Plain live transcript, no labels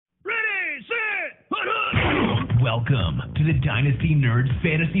Welcome to the Dynasty Nerds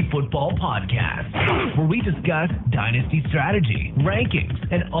Fantasy Football Podcast, where we discuss Dynasty strategy, rankings,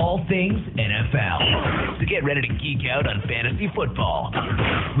 and all things NFL. So get ready to geek out on fantasy football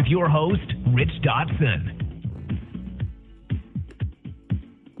with your host, Rich Dotson.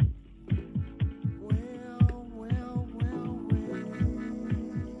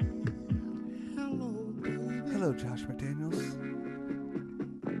 Hello, Josh McDaniels.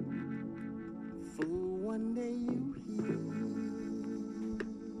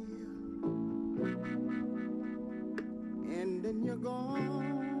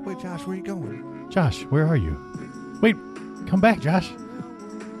 Wait, Josh, where are you going? Josh, where are you? Wait, come back, Josh.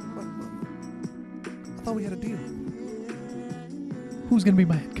 What? I thought we had a deal. Who's going to be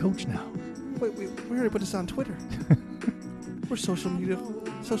my head coach now? Wait, we already put this on Twitter. We're social media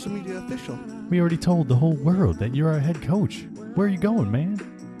official. We already told the whole world that you're our head coach. Where are you going, man?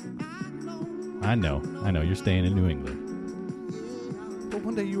 I know. You're staying in New England. But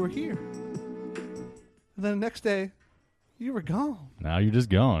one day you were here. And then the next day, you were gone. Now you're just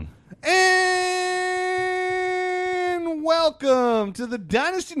gone. And welcome to the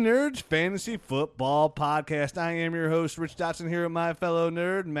Dynasty Nerds Fantasy Football Podcast. I am your host, Rich Dotson, here with my fellow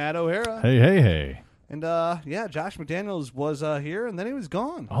nerd, Matt O'Hara. Hey. And, Josh McDaniels was here, and then he was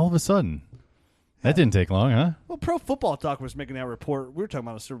gone. All of a sudden. That didn't take long, huh? Well, Pro Football Talk was making that report. We were talking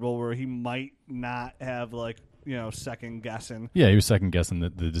about a Super Bowl where he might not have, second guessing. Yeah, he was second guessing the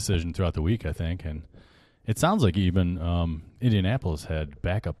decision throughout the week, I think. And it sounds like even Indianapolis had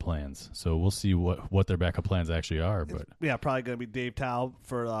backup plans. So we'll see what their backup plans actually are. But probably going to be Dave Tao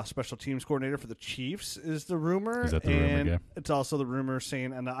for special teams coordinator for the Chiefs is the rumor. Is that the rumor? Yeah. It's also the rumor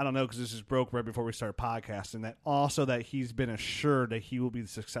saying, and I don't know because this just broke right before we started podcasting, that he's been assured that he will be the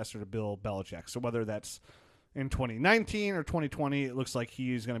successor to Bill Belichick. So whether that's in 2019 or 2020, it looks like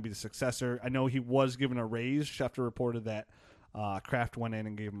he is going to be the successor. I know he was given a raise. Schefter reported that Kraft went in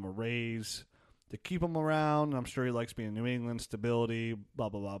and gave him a raise to keep him around. I'm sure he likes being in New England, stability, blah,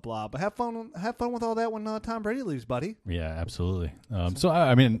 blah, blah, blah. But have fun with all that when Tom Brady leaves, buddy. Yeah, absolutely. So,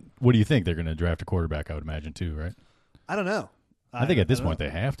 I mean, what do you think? They're going to draft a quarterback, I would imagine, too, right? I don't know. I think at this point they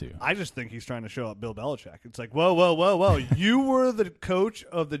have to. I just think he's trying to show up Bill Belichick. It's like, whoa. You were the coach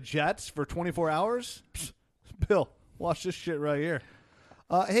of the Jets for 24 hours? Psst, Bill, watch this shit right here.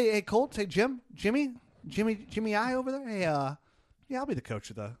 Hey, Colts. Hey, Jimmy I over there. Hey, I'll be the coach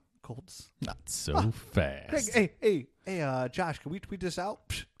of the Colts. Not so fast. Hey, Josh, can we tweet this out?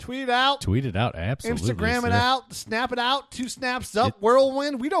 Psh, tweet out. Tweet it out, absolutely. Instagram it out. Snap it out. 2 snaps up.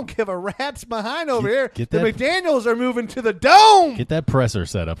 Whirlwind. We don't give a rat's behind over here. The McDaniels are moving to the dome. Get that presser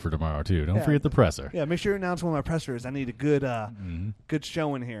set up for tomorrow, too. Don't forget the presser. Yeah, make sure you announce when my presser is. I need a good good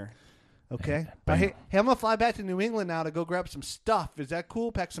showing here. Okay. Hey, I'm gonna fly back to New England now to go grab some stuff. Is that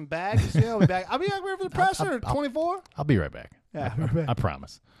cool? Pack some bags. I'll be back. I'll be back for the presser. 24. I'll be right back. Yeah, I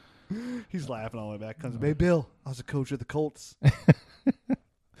promise. He's laughing all the way back. Comes, hey, Bill, I was a coach of the Colts.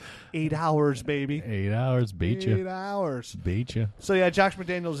 8 hours, baby. 8 hours, beat you. 8 hours. Beat you. So, Josh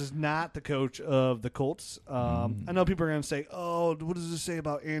McDaniels is not the coach of the Colts. I know people are going to say, oh, what does this say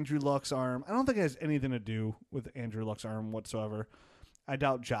about Andrew Luck's arm? I don't think it has anything to do with Andrew Luck's arm whatsoever. I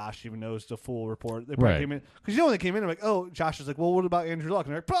doubt Josh even knows the full report. They probably came in because when they came in, they're like, "Oh, Josh is like, well, what about Andrew Luck?"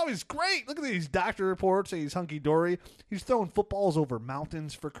 And they're like, "Bro, he's great. Look at these doctor reports. He's hunky dory. He's throwing footballs over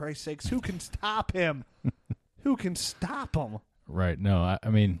mountains for Christ's sakes. Who can stop him? Who can stop him?" Right. No, I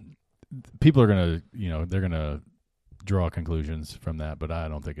mean, people are gonna, they're gonna draw conclusions from that, but I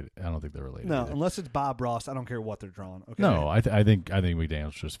don't think they're related. No, either. Unless it's Bob Ross, I don't care what they're drawing. Okay. No, I think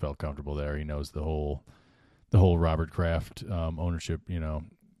McDaniels just felt comfortable there. He knows the whole Robert Kraft ownership,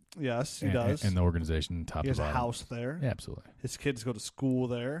 Yes, he does. And the organization top to bottom. He has a house there. Yeah, absolutely. His kids go to school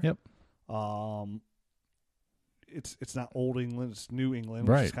there. Yep. It's not Old England, it's New England,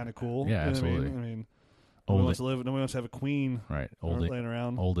 right. Which is kind of cool. Yeah, absolutely. I mean nobody wants to have a queen laying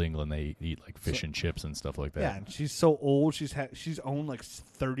around. Old England, they eat like fish and chips and stuff like that. Yeah, and she's so old. She's owned like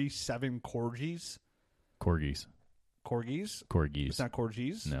 37 corgis. Corgis. It's not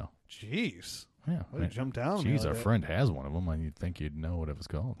corgis? No. Jeez. Yeah. Way to jump down. Jeez, our friend has one of them. You'd think you'd know what it was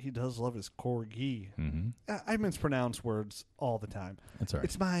called. He does love his corgi. Mm-hmm. I mispronounce words all the time. That's all right.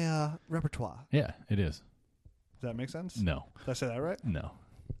 It's my repertoire. Yeah, it is. Does that make sense? No. Did I say that right? No.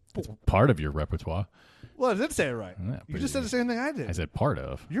 It's part of your repertoire. Well, I did say it right. Yeah, you just said the same thing I did. I said part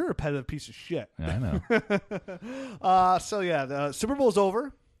of. You're a repetitive piece of shit. Yeah, I know. The Super Bowl's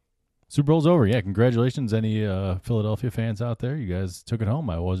over. Super Bowl's over. Yeah, congratulations, any Philadelphia fans out there. You guys took it home.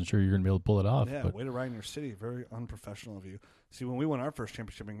 I wasn't sure you were going to be able to pull it off. Yeah, way to ride in your city. Very unprofessional of you. See, when we won our first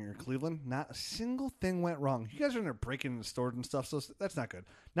championship in here in Cleveland, not a single thing went wrong. You guys are in there breaking into stores and stuff, so that's not good.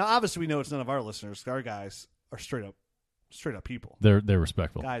 Now, obviously, we know it's none of our listeners. Our guys are straight up people. They're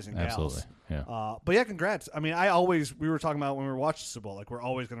respectful. Guys and Absolutely. gals. Yeah. But yeah, congrats. I mean, we were talking about when we were watching the Super Bowl, like we're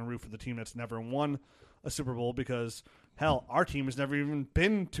always going to root for the team that's never won a Super Bowl because, hell, our team has never even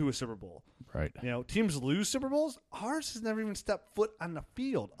been to a Super Bowl. Right. You know, teams lose Super Bowls. Ours has never even stepped foot on the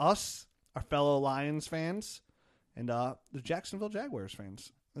field. Us, our fellow Lions fans, and the Jacksonville Jaguars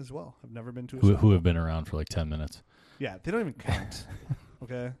fans as well have never been to a Super Bowl. Who have been around for like 10 minutes. Yeah, they don't even count.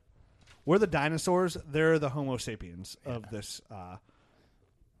 Okay? We're the dinosaurs. They're the Homo sapiens of this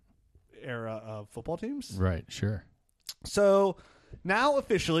era of football teams. Right, sure. So now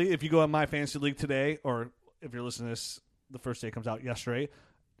officially, if you go on My Fantasy League today, or if you're listening to this, the first day comes out yesterday,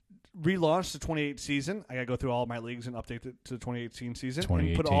 relaunched the 28 season. I got to go through all my leagues and update it to the 2018 season.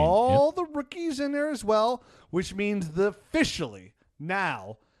 And put all the rookies in there as well, which means officially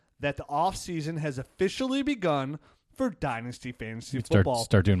now that the off season has officially begun for Dynasty Fantasy Football.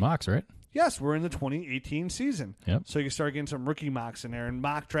 Start doing mocks, right? Yes, we're in the 2018 season. Yep. So you can start getting some rookie mocks in there and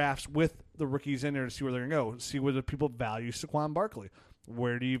mock drafts with the rookies in there to see where they're going to go. See where the people value Saquon Barkley.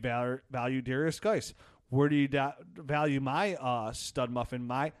 Where do you value Darius Geis? Where do you value my stud muffin,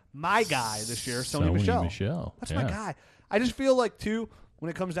 my guy this year, Sony Michel? That's my guy. I just feel like, too, when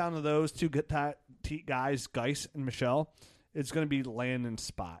it comes down to those two guys, Geis and Michel, it's going to be Landon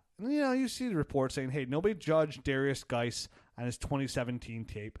Spot. And, you know, you see the report saying, hey, nobody judged Darius Geis on his 2017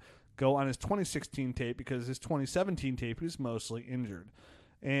 tape. Go on his 2016 tape because his 2017 tape he was mostly injured.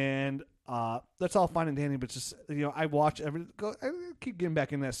 And that's all fine and dandy, but just, you know, I keep getting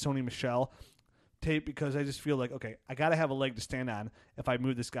back in that Sony Michel tape because I just feel like, okay, I got to have a leg to stand on if I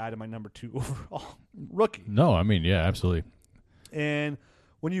move this guy to my number 2 overall rookie. No, I mean, yeah, absolutely. And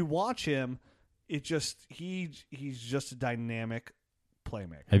when you watch him, it just he's just a dynamic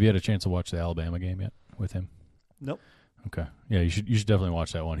playmaker. Have you had a chance to watch the Alabama game yet with him? Nope. Okay. Yeah, you should definitely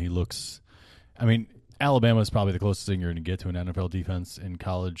watch that one. He looks I mean, Alabama is probably the closest thing you're going to get to an NFL defense in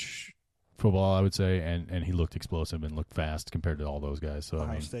college football, I would say, and he looked explosive and looked fast compared to all those guys. So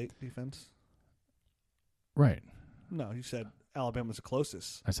Ohio State defense? Right. No, you said Alabama's the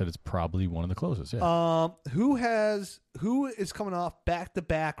closest. I said it's probably one of the closest, yeah. Who is coming off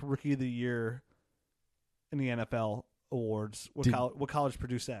back-to-back Rookie of the Year in the NFL awards? What college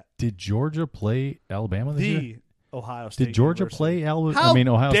produced that? Did Georgia play Alabama this year? Ohio State. Did Georgia University. play Alabama? How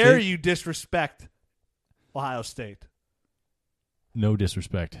Ohio dare State? you disrespect Ohio State? No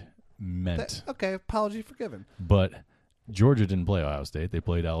disrespect meant. Okay, apology forgiven. But Georgia didn't play Ohio State. They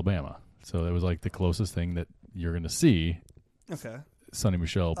played Alabama. So it was like the closest thing that you're going to see. Okay. Sony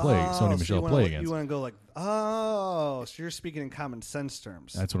Michel play against. You want to go like, so you're speaking in common sense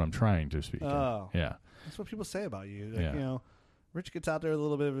terms. That's what I'm trying to speak. Oh. Yeah. That's what people say about you. Yeah. You know, Rich gets out there a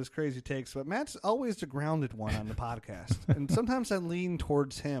little bit of his crazy takes, but Matt's always the grounded one on the podcast. And sometimes I lean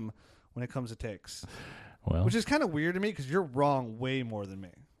towards him when it comes to takes. Well, which is kind of weird to me because you're wrong way more than me.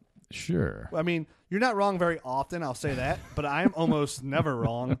 Sure. I mean, you're not wrong very often, I'll say that, but I'm almost never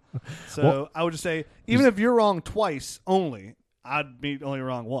wrong. So I would just say, even if you're wrong twice only, I'd be only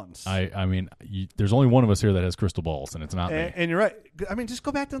wrong once. I mean, there's only one of us here that has crystal balls, and it's not me. And you're right. I mean, just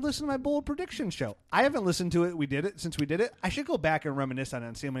go back and listen to my bold prediction show. I haven't listened to it. Since we did it. I should go back and reminisce on it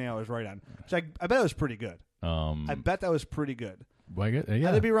and see how many I was right on. So I bet it was pretty good. I bet that was pretty good.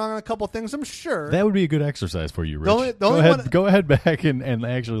 Yeah. I'd be wrong on a couple things, I'm sure. That would be a good exercise for you, Rich. Go ahead back and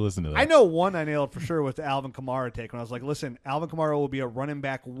actually listen to that. I know one I nailed for sure with the Alvin Kamara take when I was like, listen, Alvin Kamara will be a running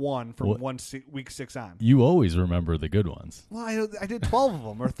back 1 from week 6 on. You always remember the good ones. Well, I did 12 of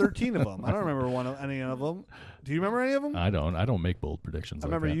them or 13 of them. I don't remember any of them. Do you remember any of them? I don't make bold predictions. I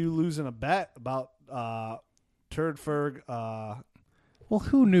remember you losing a bet about Turd-Ferg. Well,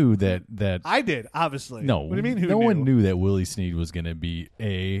 who knew that? I did, obviously. No, what do you mean? Who no knew? one knew that Willie Snead was going to be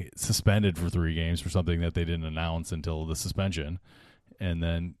suspended for 3 games for something that they didn't announce until the suspension, and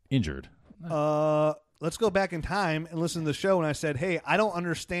then injured. Let's go back in time and listen to the show. And I said, "Hey, I don't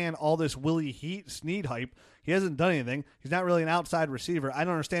understand all this Willie Snead hype. He hasn't done anything. He's not really an outside receiver. I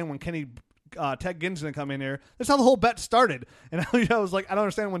don't understand when Ted Ginn's going to come in here. That's how the whole bet started. And I was like, I don't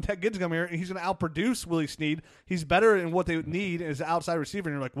understand when Ted Ginn's come here and he's going to outproduce Willie Snead. He's better in what they need as an outside receiver.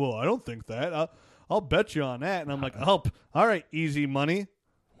 And you're like, well, I don't think that. I'll bet you on that. And I'm like, oh, all right, easy money.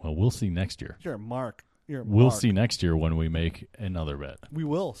 Well, we'll see next year. You're a mark. We'll see next year when we make another bet. We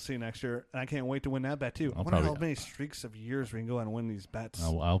will see next year, and I can't wait to win that bet too. I wonder how many streaks of years we can go and win these bets.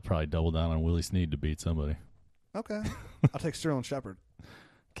 I'll probably double down on Willie Snead to beat somebody. Okay. I'll take Sterling Shepard.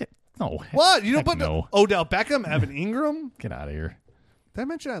 No. What? You don't put no. Odell Beckham, Evan Ingram? Get out of here. Did I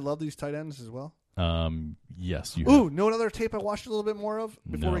mention I love these tight ends as well? Yes. You Ooh, know another tape I watched a little bit more of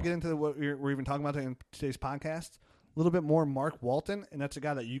before we get into what we're even talking about in today's podcast? A little bit more Mark Walton, and that's a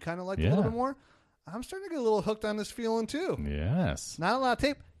guy that you kind of like a little bit more. I'm starting to get a little hooked on this feeling too. Yes. Not a lot of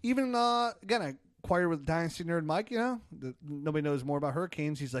tape. Even, again, I inquired with Dynasty Nerd Mike, nobody knows more about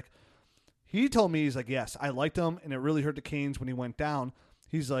Hurricanes. He told me, yes, I liked him, and it really hurt the Canes when he went down.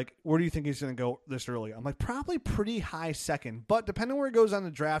 He's like, where do you think he's going to go this early? I'm like, probably pretty high second. But depending on where he goes on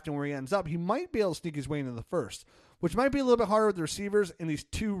the draft and where he ends up, he might be able to sneak his way into the first, which might be a little bit harder with the receivers and these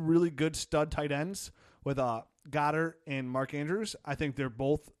two really good stud tight ends with Goddard and Mark Andrews. I think they're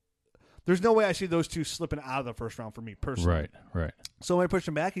both – there's no way I see those two slipping out of the first round for me personally. Right. So when I pushed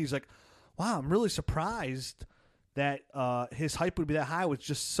him back, he's like, wow, I'm really surprised that his hype would be that high with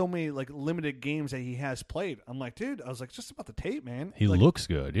just so many limited games that he has played. I'm like, dude, I was like, just about the tape, man. He looks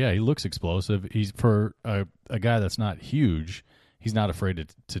good. Yeah, he looks explosive. He's for a guy that's not huge. He's not afraid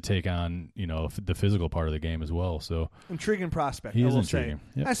to take on, the physical part of the game as well. So intriguing prospect. He I is will intriguing.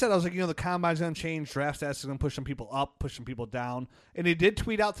 say. Yep. I said, I was like, the combine's going to change. Draft stats is going to push some people up, push some people down. And he did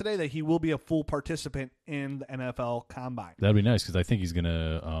tweet out today that he will be a full participant in the NFL Combine. That'd be nice because I think he's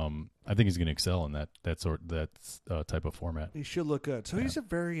gonna. Excel in that type of format. He should look good. So he's a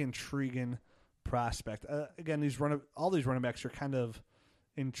very intriguing prospect. Again, all these running backs are kind of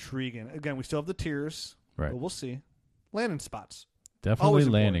intriguing. Again, we still have the tiers, right? But we'll see. Landing spots. Definitely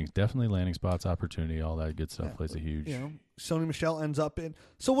landing spots, opportunity, all that good stuff plays a huge. Sony Michel ends up in.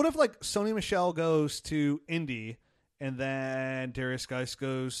 So what if Sony Michel goes to Indy, and then Darius Geis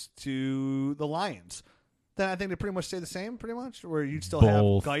goes to the Lions? Then I think they pretty much stay the same, pretty much. Where you'd still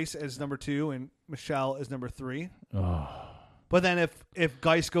have Geis as number 2 and Michel as number 3. Oh. But then if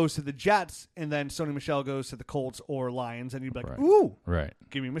Geis goes to the Jets and then Sony Michel goes to the Colts or Lions, then you'd be like, ooh, right,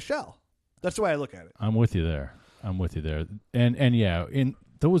 give me Michel. That's the way I look at it. I'm with you there. And yeah, in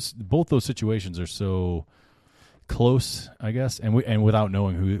both those situations are so close, I guess, and without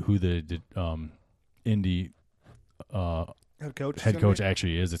knowing who the Indy head coach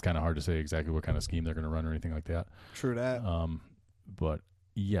actually is, it's kind of hard to say exactly what kind of scheme they're going to run or anything like that. True that. But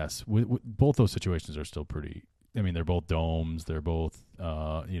yes, with both those situations are still pretty. I mean, they're both domes. They're both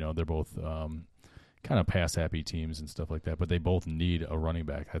they're both kind of pass happy teams and stuff like that. But they both need a running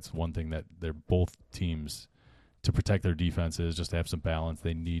back. That's one thing that they're both teams. To protect their defenses, just to have some balance,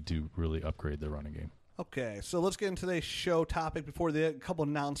 they need to really upgrade their running game. Okay, so let's get into today's show topic before a couple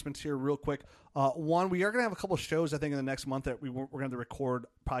announcements here real quick. One, we are going to have a couple shows, I think, in the next month that we're going to record,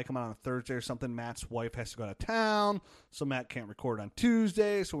 probably come out on a Thursday or something. Matt's wife has to go out of town, so Matt can't record on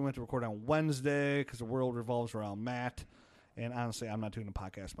Tuesday, so we went to record on Wednesday because the world revolves around Matt. And honestly, I'm not doing a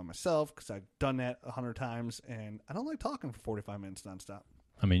podcast by myself because I've done that 100 times, and I don't like talking for 45 minutes nonstop.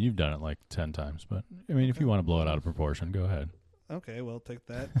 I mean, you've done it like 10 times, but I mean, if you want to blow it out of proportion, go ahead. Okay, well, take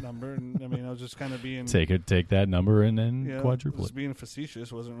that number. And I mean, I was just kind of being take that number and then quadruple it. Being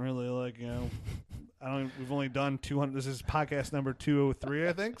facetious. Wasn't really like we've only done 200. This is podcast number 203,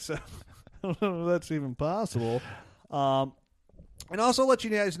 I think. So I don't know if that's even possible. And also let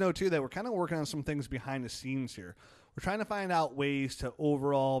you guys know too that we're kind of working on some things behind the scenes here. We're trying to find out ways to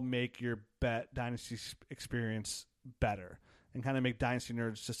overall make your bet dynasty experience better. And kind of make Dynasty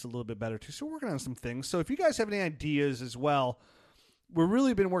Nerds just a little bit better, too. So we're working on some things. So if you guys have any ideas as well, we've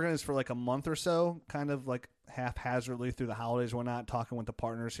really been working on this for like a month or so, kind of like haphazardly through the holidays and whatnot, talking with the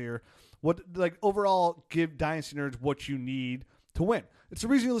partners here. Overall, give Dynasty Nerds what you need to win. It's the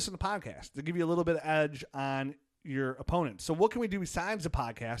reason you listen to podcasts, to give you a little bit of edge on your opponent. So what can we do besides the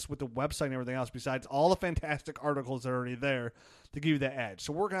podcast with the website and everything else, besides all the fantastic articles that are already there to give you that edge?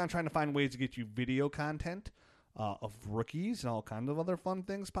 So we're working on trying to find ways to get you video content, of rookies and all kinds of other fun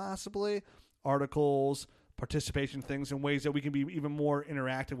things, possibly articles, participation things, and ways that we can be even more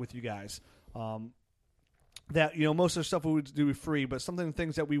interactive with you guys. That most of the stuff we would do free, but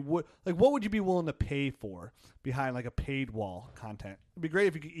things that we would like. What would you be willing to pay for behind like a paid wall content? It'd be great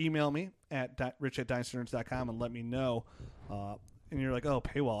if you could email me at rich@dynastynerds.com and let me know. And you're like, oh,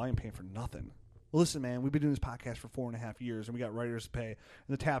 paywall, I ain't paying for nothing. Well, listen, man, we've been doing this podcast for 4.5 years, and we got writers to pay, and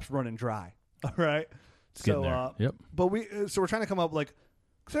the tap's running dry. All right. So, yep. But we're trying to come up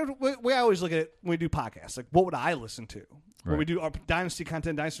we always look at it when we do podcasts. Like, what would I listen to when we do our Dynasty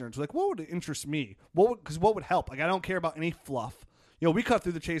content, Dynasty Nerds? Like, what would interest me? What would help? Like, I don't care about any fluff. We cut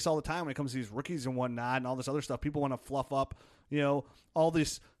through the chase all the time when it comes to these rookies and whatnot and all this other stuff. People want to fluff up, all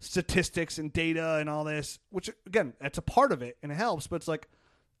these statistics and data and all this, which again, that's a part of it and it helps. But it's like,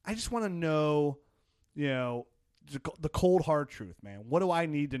 I just want to know, the cold hard truth, man. What do I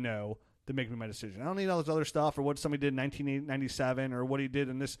need to know to make me my decision? I don't need all this other stuff or what somebody did in 1997 or what he did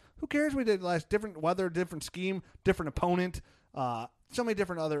in this. Who cares what he did last? Different weather, different scheme, different opponent, so many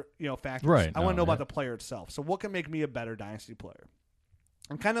different other factors. Right. I want to know about the player itself. So what can make me a better dynasty player?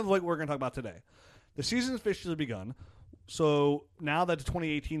 And kind of like what we're going to talk about today. The season has officially begun. So now that the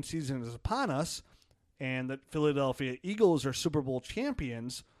 2018 season is upon us, and the Philadelphia Eagles are Super Bowl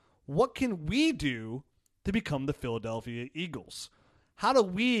champions, what can we do to become the Philadelphia Eagles? How do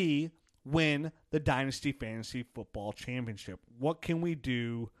we win the Dynasty Fantasy Football Championship? What can we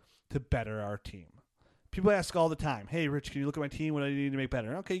do to better our team? People ask all the time, hey, Rich, can you look at my team? What do I need to make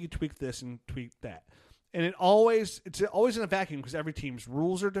better? Okay, you can tweak this and tweak that. And it's always in a vacuum because every team's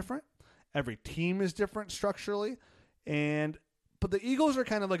rules are different. Every team is different structurally. But the Eagles are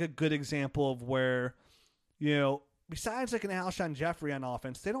kind of like a good example of where, besides like an Alshon Jeffrey on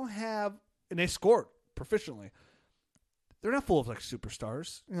offense, they don't have, and they scored proficiently. They're not full of like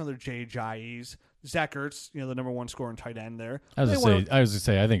superstars. They're J.J.'s. Zach Ertz, the number one scoring tight end there. I was going to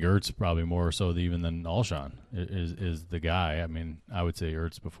say, I think Ertz probably more so even than Alshon is the guy. I mean, I would say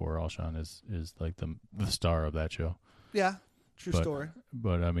Ertz before Alshon is like the star of that show. Yeah, true story.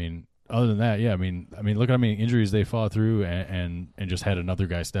 But I mean, other than that, yeah, I mean, look at how many injuries they fought through and just had another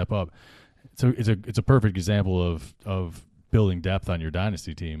guy step up. So it's a perfect example of building depth on your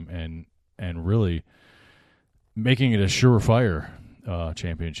dynasty team and really making it a surefire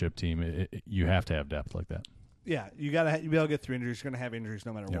championship team. You have to have depth like that. Yeah, you got to be able to get through injuries. You're going to have injuries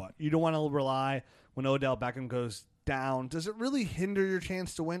no matter what. You don't want to rely when Odell Beckham goes down. Does it really hinder your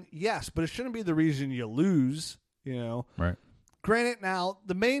chance to win? Yes, but it shouldn't be the reason you lose. Right. Granted, now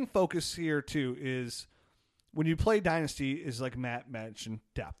the main focus here too is when you play Dynasty is like Matt mentioned,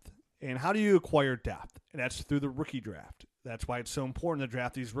 depth. And how do you acquire depth? And that's through the rookie draft. That's why it's so important to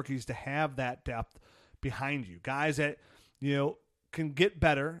draft these rookies to have that depth behind you. Guys that, can get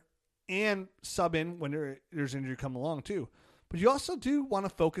better and sub in when there's injury come along too. But you also do want to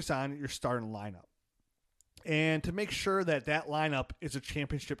focus on your starting lineup. And to make sure that lineup is a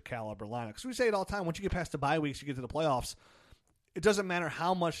championship caliber lineup. Because we say it all the time, once you get past the bye weeks, you get to the playoffs, it doesn't matter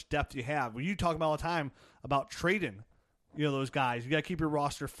how much depth you have. When you talk about all the time about trading, those guys, you got to keep your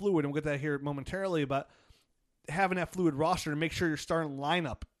roster fluid, and we'll get that here momentarily, but having that fluid roster to make sure your starting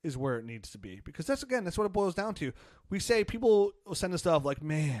lineup is where it needs to be. Because that's what it boils down to. We say people will send us stuff like,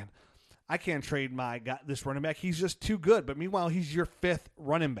 man, I can't trade this running back. He's just too good. But meanwhile, he's your fifth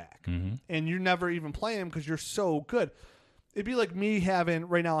running back. Mm-hmm. And you never even play him because you're so good. It'd be like me having,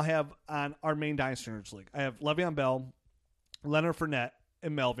 right now I have on our main Dynasty Nerds League, I have Le'Veon Bell, Leonard Fournette,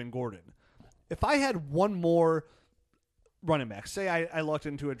 and Melvin Gordon. If I had one more running back, say I lucked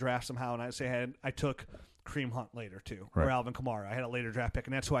into a draft somehow and I took Kareem Hunt later too, right, or Alvin Kamara. I had a later draft pick,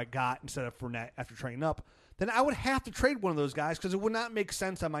 and that's who I got instead of Fournette after trading up. Then I would have to trade one of those guys because it would not make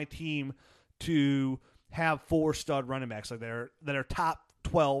sense on my team to have 4 stud running backs like that are top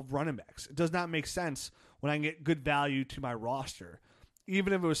 12 running backs. It does not make sense when I can get good value to my roster,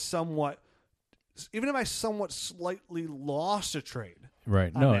 even if I somewhat slightly lost a trade.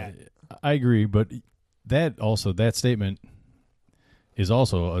 Right. No, I agree, but that statement is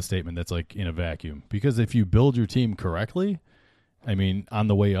also a statement that's like in a vacuum, because if you build your team correctly, I mean, on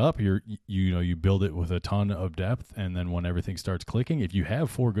the way up, you build it with a ton of depth, and then when everything starts clicking, if you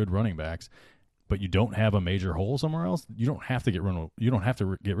have 4 good running backs, but you don't have a major hole somewhere else, you don't have to get rid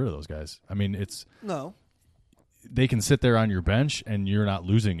of those guys. I mean, they can sit there on your bench, and you're not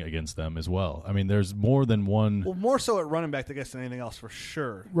losing against them as well. I mean, there's more than one. Well, more so at running back, I guess, than anything else for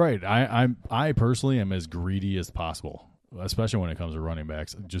sure. Right. I personally am as greedy as possible, especially when it comes to running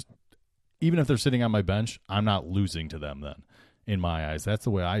backs. Just even if they're sitting on my bench, I'm not losing to them then. In my eyes, that's the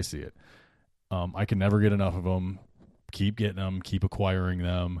way I see it. I can never get enough of them. Keep getting them, keep acquiring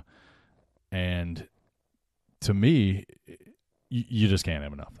them, and to me, you just can't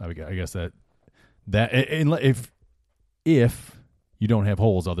have enough. I guess that if you don't have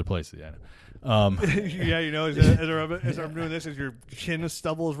holes other places, yeah. As I'm doing this, as your chin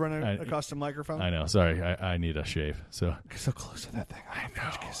stubble is running across the microphone. I know. Sorry, I need a shave. So close to that thing. I'm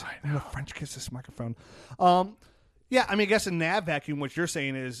gonna French kiss this microphone. Yeah, I mean, I guess in that vacuum, what you're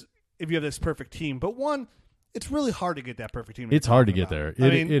saying is if you have this perfect team, but one, it's really hard to get that perfect team. It's hard to get there.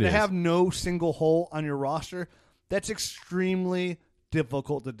 To have no single hole on your roster, that's extremely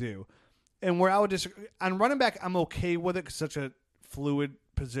difficult to do. And where I would disagree, on running back, I'm okay with it because it's such a fluid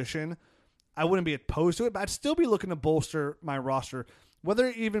position. I wouldn't be opposed to it, but I'd still be looking to bolster my roster, whether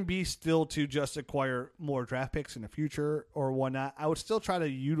it even be still to just acquire more draft picks in the future or whatnot. I would still try to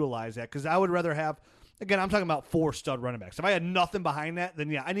utilize that because I would rather have, again, I'm talking about 4 stud running backs. If I had nothing behind that, then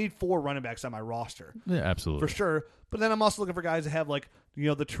yeah, I need 4 running backs on my roster. Yeah, absolutely. For sure. But then I'm also looking for guys that have the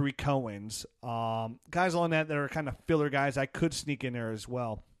Tariq Cohens, guys on that are kind of filler guys I could sneak in there as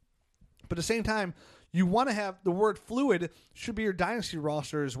well. But at the same time, you want to have the word fluid should be your dynasty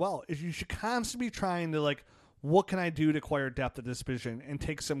roster as well. You should constantly be trying to what can I do to acquire depth at this position and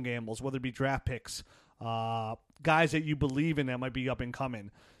take some gambles, whether it be draft picks, guys that you believe in that might be up and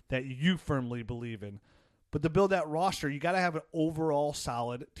coming that you firmly believe in. But to build that roster, you got to have an overall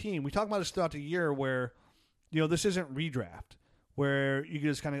solid team. We talk about this throughout the year where, this isn't redraft, where you can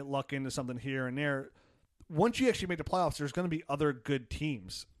just kind of luck into something here and there. Once you actually make the playoffs, there's going to be other good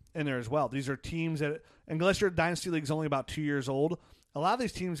teams in there as well. These are teams that, unless your dynasty league's only about 2 years old, a lot of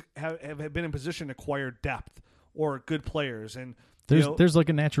these teams have been in position to acquire depth or good players. And there's like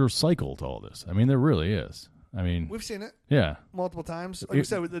a natural cycle to all this. I mean, there really is. I mean, we've seen it, yeah, multiple times. Like I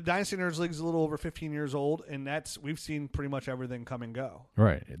said, the Dynasty Nerds League is a little over 15 years old, and we've seen pretty much everything come and go.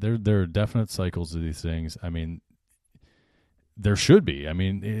 Right. There are definite cycles to these things. I mean, there should be. I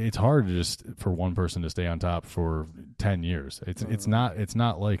mean, it's hard to just for one person to stay on top for 10 years. It's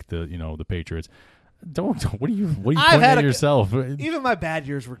not like the Patriots. What are you pointing at yourself? Even my bad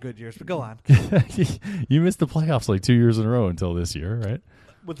years were good years, but go on. You missed the playoffs like 2 years in a row until this year, right?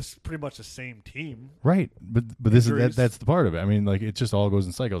 With pretty much the same team, right? But that's the part of it. I mean, like it just all goes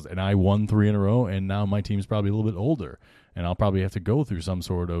in cycles. And I won 3 in a row, and now my team's probably a little bit older, and I'll probably have to go through some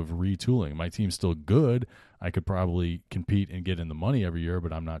sort of retooling. My team's still good. I could probably compete and get in the money every year,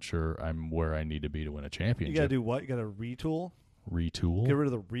 but I'm not sure I'm where I need to be to win a championship. You got to do what? You got to retool. Retool. Get rid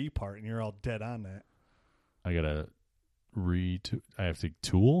of the re part, and you're all dead on that. I got to retool. I have to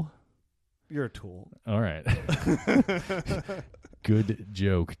tool. You're a tool. All right. Good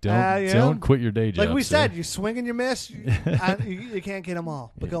joke. Don't quit your day job. Like we said, you swing and you miss. You can't get them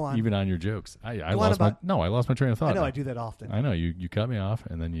all. But go on. Even on your jokes. I lost my train of thought. I know. I do that often. I know. You cut me off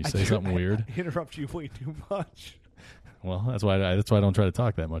and then you say something weird. I interrupt you way too much. Well, that's why I don't try to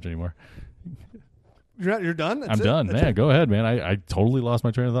talk that much anymore. You're done? I'm done. Yeah, go ahead, man. I totally lost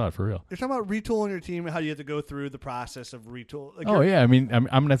my train of thought, for real. You're talking about retooling your team and how you have to go through the process of retool. Like yeah. I mean, I'm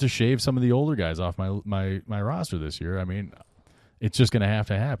going to have to shave some of the older guys off my roster this year. I mean, it's just going to have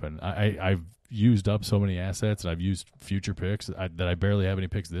to happen. I've used up so many assets, and I've used future picks that I barely have any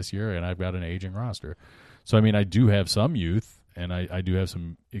picks this year, and I've got an aging roster. So, I mean, I do have some youth, and I do have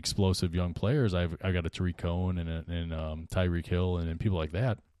some explosive young players. I've got a Tariq Cohen and Tyreek Hill and people like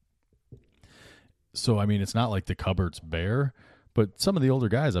that. So I mean, it's not like the cupboard's bare, but some of the older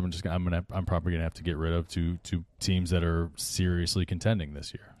guys, I'm probably gonna have to get rid of to teams that are seriously contending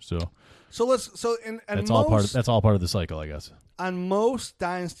this year. That's all part of the cycle, I guess. On most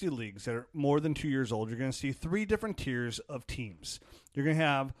dynasty leagues that are more than 2 years old, you're going to see 3 different tiers of teams. You're going to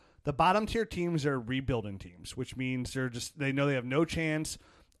have the bottom tier teams that are rebuilding teams, which means they know they have no chance.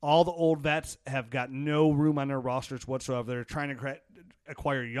 All the old vets have got no room on their rosters whatsoever. They're trying to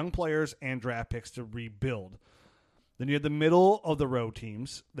acquire young players and draft picks to rebuild. Then you have the middle of the road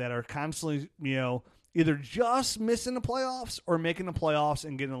teams that are constantly, either just missing the playoffs or making the playoffs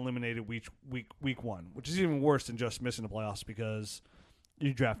and getting eliminated week one, which is even worse than just missing the playoffs because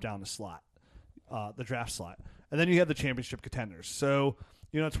you draft down the draft slot. And then you have the championship contenders. So,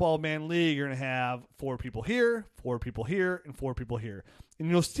 a 12-man league, you're going to have 4 people here, 4 people here, and 4 people here. And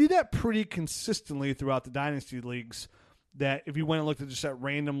you'll see that pretty consistently throughout the dynasty leagues, that if you went and looked at just at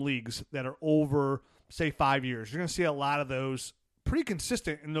random leagues that are over, say, 5 years, you're going to see a lot of those pretty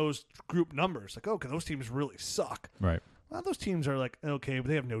consistent in those group numbers. Like, okay, those teams really suck. Right. Well, those teams are like, okay, but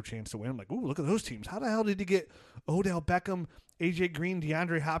they have no chance to win. I'm like, ooh, look at those teams. How the hell did you get Odell Beckham, A.J. Green,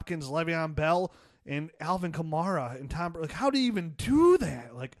 DeAndre Hopkins, Le'Veon Bell, and Alvin Kamara and Tom? Like, how do you even do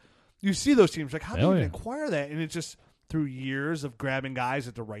that? Like, you see those teams. Like, how do you even acquire that? And it's just through years of grabbing guys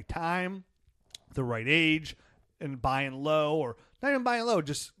at the right time, the right age, and buying low, or not even buying low,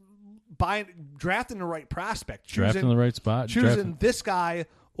 just drafting the right prospect, drafting the right spot, choosing this guy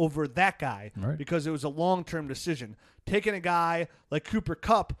over that guy, right, because it was a long-term decision. Taking a guy like Cooper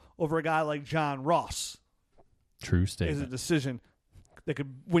Kupp over a guy like John Ross, true statement, is a decision that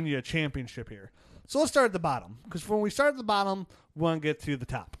could win you a championship here. So let's start at the bottom, because when we start at the bottom, we want to get to the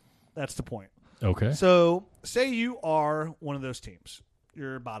top. That's the point. Okay. So say you are one of those teams.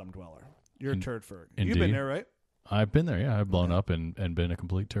 You're a bottom dweller. You're a turd ferg. You've been there, right? I've been there, yeah. I've blown up and been a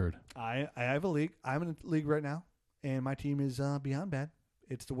complete turd. I have a league. I'm in a league right now, and my team is beyond bad.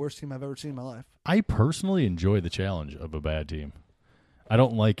 It's the worst team I've ever seen in my life. I personally enjoy the challenge of a bad team. I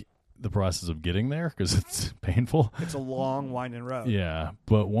don't like the process of getting there because it's painful. It's a long, winding road. Yeah,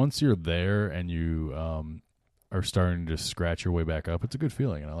 but once you're there and you are starting to scratch your way back up, it's a good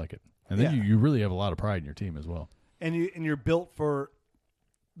feeling, and I like it. And then you really have a lot of pride in your team as well. And you're built for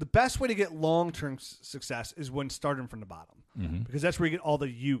the best way to get long-term success is when starting from the bottom, because that's where you get all the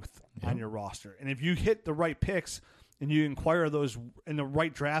youth on your roster. And if you hit the right picks and you acquire those in the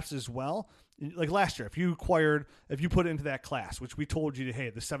right drafts as well, like last year, if you put it into that class, which we told you, hey,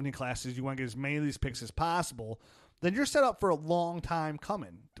 the 70 classes, you want to get as many of these picks as possible, then you're set up for a long time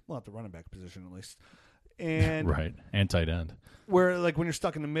coming. Well, at the running back position at least. And right, and tight end. Where like when you're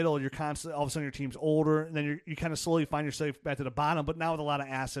stuck in the middle, you're constantly all of a sudden your team's older, and then you kind of slowly find yourself back to the bottom. But now with a lot of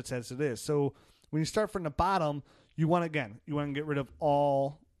assets as it is, so when you start from the bottom, you want to get rid of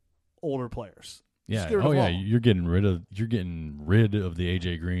all older players. Yeah. Oh yeah. You're getting rid of the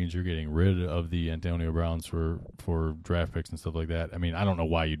AJ Greens. You're getting rid of the Antonio Browns for draft picks and stuff like that. I mean, I don't know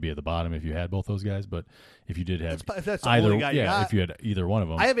why you'd be at the bottom if you had both those guys, but if you did have if that's the only guy you got, if you had either one of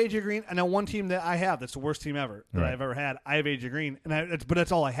them. I have AJ Green. I know one team that I have that's the worst team ever that I've ever had. I have AJ Green, but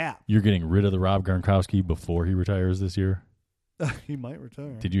that's all I have. You're getting rid of the Rob Gronkowski before he retires this year. He might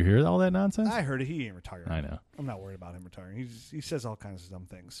retire. Did you hear all that nonsense? I heard it. He ain't retiring. I know. I'm not worried about him retiring. He says all kinds of dumb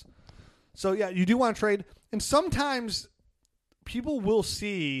things. So, yeah, you do want to trade. And sometimes people will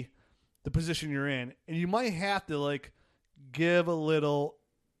see the position you're in, and you might have to, like, give a little.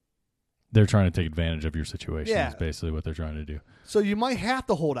 They're trying to take advantage of your situation is basically what they're trying to do. So you might have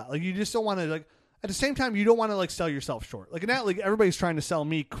to hold out. Like, you just don't want to, like, at the same time, you don't want to, like, sell yourself short. Like, in that league, everybody's trying to sell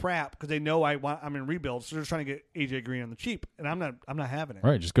me crap because they know I'm in rebuild, so they're trying to get AJ Green on the cheap, and I'm not having it.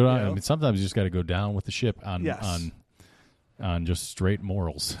 Right, just go down. I mean, sometimes you just got to go down with the ship on just straight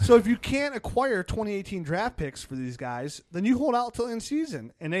morals. So if you can't acquire 2018 draft picks for these guys, then you hold out till end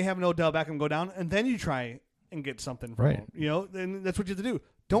season, and they have no Odell Beckham go down, and then you try and get something from them. You know, and that's what you have to do.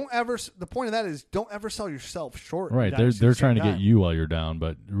 Don't ever. The point of that is don't ever sell yourself short. Right, they're trying to get you while you're down,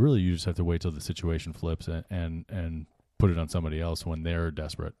 but really you just have to wait till the situation flips and put it on somebody else when they're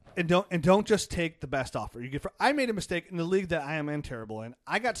desperate. And don't just take the best offer you get. I made a mistake in the league that I am in terrible in.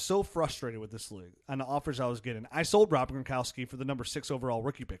 I got so frustrated with this league and the offers I was getting. I sold Rob Gronkowski for the number 6 overall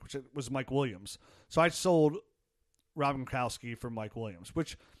rookie pick, which was Mike Williams. So I sold Rob Gronkowski for Mike Williams,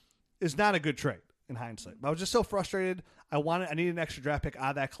 which is not a good trade in hindsight. But I was just so frustrated. I needed an extra draft pick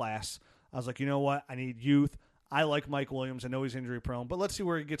out of that class. I was like, you know what? I need youth. I like Mike Williams. I know he's injury prone, but let's see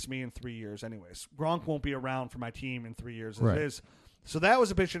where he gets me in 3 years anyways. Gronk won't be around for my team in 3 years as it is. So that was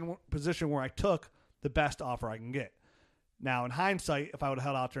a position where I took the best offer I can get. Now, in hindsight, if I would have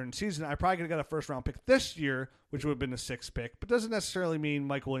held out during the season, I probably could have got a first-round pick this year, which would have been the 6th pick, but doesn't necessarily mean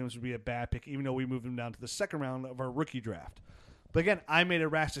Mike Williams would be a bad pick, even though we moved him down to the 2nd round of our rookie draft. But again, I made a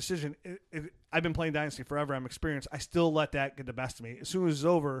rash decision. I've been playing Dynasty forever. I'm experienced. I still let that get the best of me. As soon as it's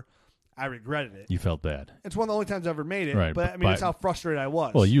over, I regretted it. You felt bad. It's one of the only times I ever made it. Right, but I mean, that's how frustrated I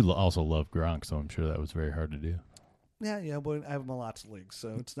was. Well, you also love Gronk, so I'm sure that was very hard to do. Yeah, but I have him in lots of leagues,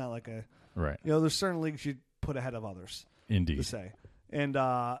 so it's not like a right. You know, there's certain leagues you put ahead of others. Indeed. To say, and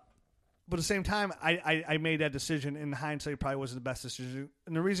but at the same time, I made that decision. In hindsight, it probably wasn't the best decision.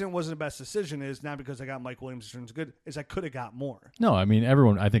 And the reason it wasn't the best decision is not because I got Mike Williams turns good, is I could have got more. No, I mean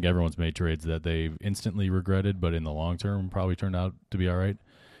I think everyone's made trades that they've instantly regretted, but in the long term probably turned out to be all right.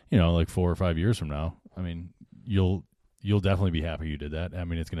 You know, like 4 or 5 years from now, I mean, you'll definitely be happy you did that. I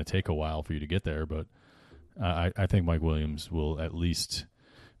mean, it's going to take a while for you to get there, but I think Mike Williams will at least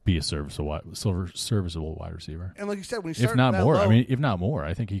be a serviceable wide receiver. And like you said, when you start if not more, low, if not more,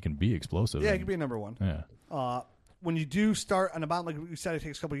 I think he can be explosive. Yeah, he can be a number one. Yeah. When you do start on the bottom, like you said, it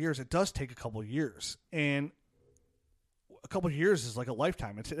takes a couple of years. It does take a couple of years, and a couple of years is like a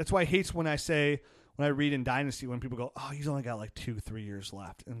lifetime. That's why I hate when I read in Dynasty when people go, "Oh, he's only got like 2-3 years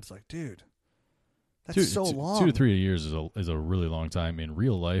left," and it's like, dude, that's so long. 2 to 3 years is a really long time in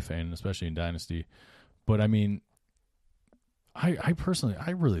real life and especially in Dynasty. But I mean, I personally,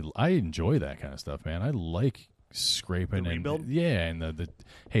 I enjoy that kind of stuff, man. I like scraping and rebuild? And the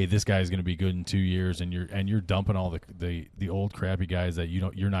hey, this guy's going to be good in 2 years, and you're dumping all the old crappy guys that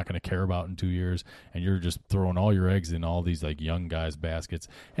you're not going to care about in 2 years, and you're just throwing all your eggs in all these like young guys' baskets.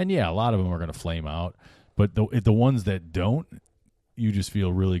 And yeah, a lot of them are going to flame out, but the ones that don't, you just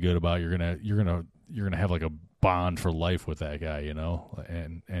feel really good about. You're gonna have like a bond for life with that guy, you know,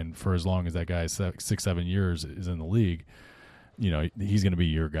 and for as long as that guy is 6-7 years is in the league, you know, he's going to be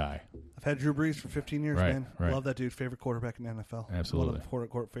your guy. I've had Drew Brees for 15 years, right, man. Right. Love that dude. Favorite quarterback in the NFL. Absolutely. One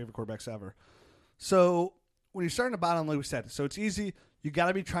of the favorite quarterbacks ever. So when you're starting the bottom, like we said, so it's easy. You got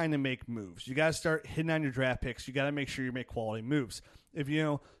to be trying to make moves. You got to start hitting on your draft picks. You got to make sure you make quality moves. If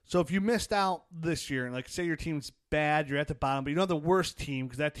you missed out this year, and like say your team's bad, you're at the bottom, but you know the worst team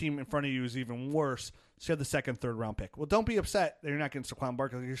because that team in front of you is even worse. So you have the 2nd, 3rd round pick. Well, don't be upset that you're not getting Saquon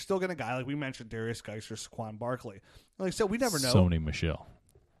Barkley. You're still getting a guy like we mentioned, Darius Geis or Saquon Barkley. Like I said, we never know. Sony Michel.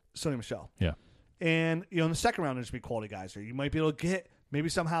 Yeah. And in the 2nd round, there's going to be quality guys there. You might be able to get maybe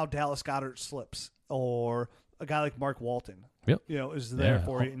somehow Dallas Goedert slips or a guy like Mark Walton. Yep. Is there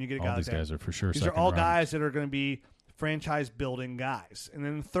for you, and you get a guy all like these that. guys are for sure. These are all guys that are going to be franchise building guys. And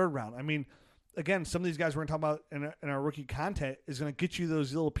then the 3rd round, I mean, again, some of these guys we're going to talk about in our rookie content is going to get you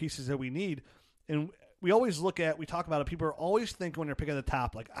those little pieces that we need. And we talk about it, people are always thinking when they're picking at the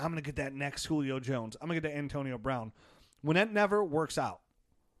top, like, I'm going to get that next Julio Jones. I'm going to get that Antonio Brown. When that never works out,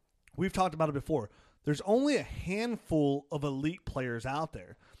 we've talked about it before. There's only a handful of elite players out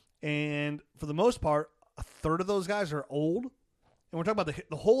there. And for the most part, a third of those guys are old. And we're talking about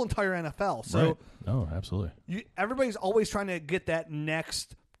the whole entire NFL. So right. No, absolutely. Everybody's always trying to get that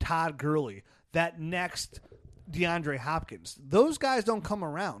next Todd Gurley, that next DeAndre Hopkins. Those guys don't come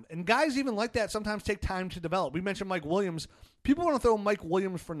around. And guys even like that sometimes take time to develop. We mentioned Mike Williams. People want to throw Mike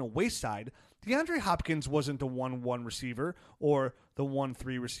Williams from the wayside. DeAndre Hopkins wasn't the 1-1 receiver or the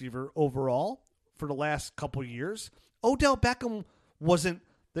 1-3 receiver overall for the last couple years. Odell Beckham wasn't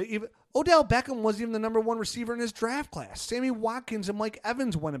even the number 1 receiver in his draft class. Sammy Watkins and Mike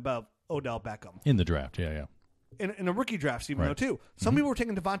Evans went above Odell Beckham. In the draft, yeah. In a rookie drafts, even though, too. Some people were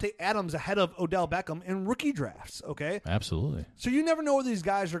taking Devontae Adams ahead of Odell Beckham in rookie drafts, okay? Absolutely. So you never know where these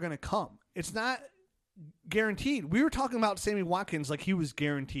guys are going to come. It's not guaranteed. We were talking about Sammy Watkins like he was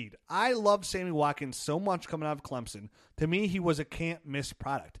guaranteed. I loved Sammy Watkins so much coming out of Clemson. To me, he was a can't-miss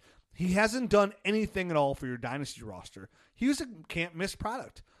product. He hasn't done anything at all for your dynasty roster. He was a can't-miss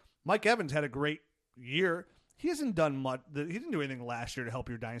product. Mike Evans had a great year. He hasn't done much. He didn't do anything last year to help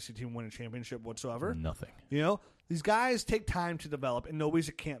your dynasty team win a championship whatsoever. Nothing. These guys take time to develop, and nobody's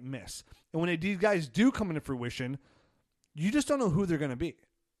a can't miss. And when these guys do come into fruition, you just don't know who they're going to be.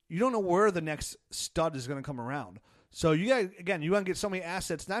 You don't know where the next stud is going to come around. So you want to get so many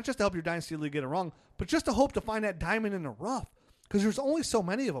assets, not just to help your dynasty league get it wrong, but just to hope to find that diamond in the rough, because there's only so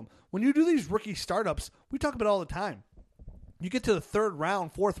many of them. When you do these rookie startups, we talk about it all the time. You get to the 3rd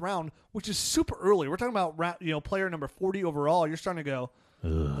round, 4th round, which is super early. We're talking about player number 40 overall. You're starting to go,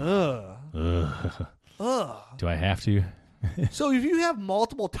 ugh. Do I have to? So if you have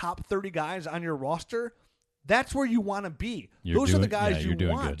multiple top 30 guys on your roster, that's where you want to be. Those are the guys you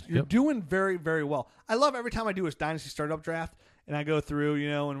want. Good. You're doing very, very well. I love every time I do a Dynasty Startup Draft, and I go through,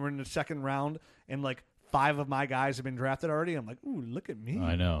 and we're in the 2nd round, and like 5 of my guys have been drafted already. I'm like, ooh, look at me.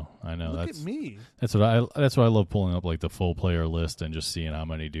 I know. Look at me. That's what I love, pulling up like the full player list and just seeing how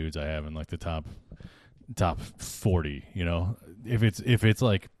many dudes I have in like the top 40.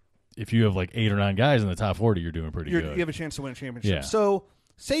 If you have like 8 or 9 guys in the top 40, you're doing pretty good. You have a chance to win a championship. Yeah. So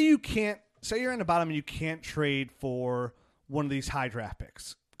say you're in the bottom and you can't trade for one of these high draft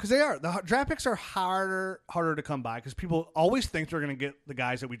picks. Because the draft picks are harder to come by because people always think they're going to get the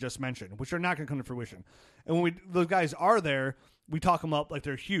guys that we just mentioned, which are not going to come to fruition. And when those guys are there, we talk them up like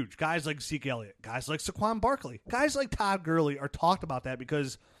they're huge. Guys like Zeke Elliott, guys like Saquon Barkley, guys like Todd Gurley are talked about that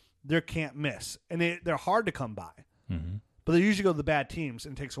because they can't miss. And they're hard to come by. Mm-hmm. But they usually go to the bad teams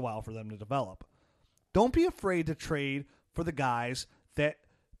and it takes a while for them to develop. Don't be afraid to trade for the guys that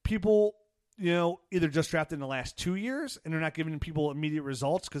people either just drafted in the last 2 years and they're not giving people immediate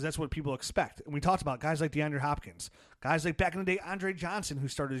results because that's what people expect. And we talked about guys like DeAndre Hopkins, guys like back in the day, Andre Johnson, who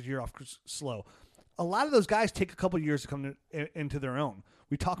started his year off slow. A lot of those guys take a couple of years to come into their own.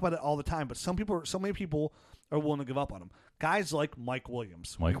 We talk about it all the time, but so many people are willing to give up on them. Guys like Mike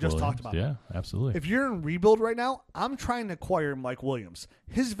Williams. We just talked about him. Yeah, absolutely. If you're in rebuild right now, I'm trying to acquire Mike Williams.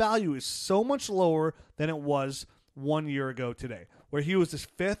 His value is so much lower than it was 1 year ago today, where he was this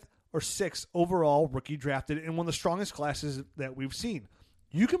 5th or 6th overall rookie drafted in one of the strongest classes that we've seen.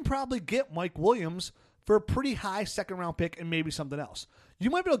 You can probably get Mike Williams for a pretty high 2nd round pick and maybe something else. You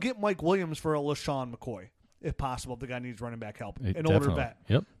might be able to get Mike Williams for a LaShawn McCoy, if possible, if the guy needs running back help. An older vet.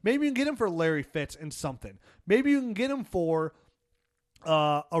 Yep. Maybe you can get him for Larry Fitz and something. Maybe you can get him for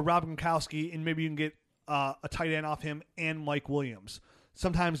a Rob Gronkowski, and maybe you can get a tight end off him and Mike Williams.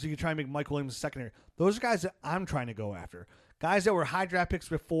 Sometimes you can try and make Mike Williams a secondary. Those are guys that I'm trying to go after. Guys that were high draft picks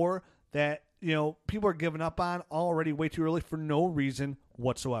before that, people are giving up on already way too early for no reason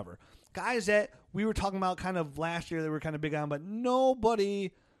whatsoever. Guys that we were talking about kind of last year that we were kind of big on, but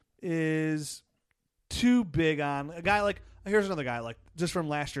nobody is too big on. A guy like, here's another guy like just from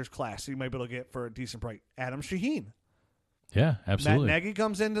last year's class you might be able to get for a decent price. Adam Shaheen. Yeah, absolutely. Matt Nagy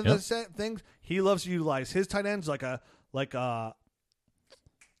comes into the set things. He loves to utilize his tight ends like Kelsey.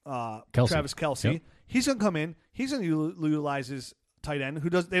 Travis Kelce. Yep. He's going to come in. He's going to utilize his tight end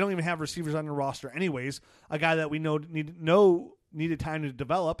they don't even have receivers on the roster anyways. A guy that we know needed time to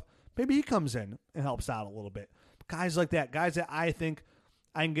develop. Maybe he comes in and helps out a little bit. Guys like that. Guys that I think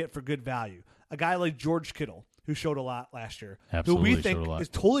I can get for good value. A guy like George Kittle, who showed a lot last year. Absolutely, who we think is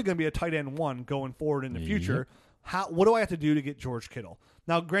totally going to be a tight end 1 going forward in the future. What do I have to do to get George Kittle?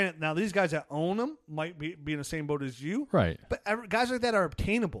 Now, granted, these guys that own him might be in the same boat as you. Right. But guys like that are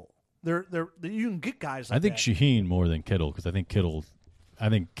obtainable. You can get guys like that. I think Shaheen more than Kittle because I think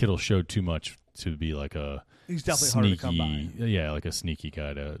Kittle showed too much to be like a he's definitely sneaky, hard to come by. Yeah, like a sneaky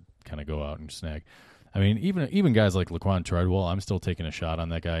guy to kind of go out and snag. I mean, even guys like Laquan Treadwell, I'm still taking a shot on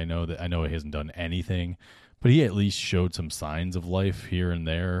that guy. I know he hasn't done anything, but he at least showed some signs of life here and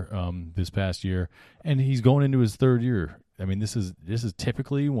there this past year, and he's going into his third year. I mean, this is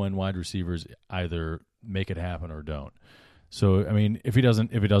typically when wide receivers either make it happen or don't. So, I mean, if it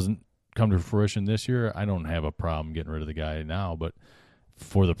doesn't come to fruition this year, I don't have a problem getting rid of the guy now. But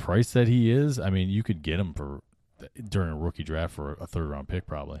for the price that he is, I mean, you could get him during a rookie draft for a third-round pick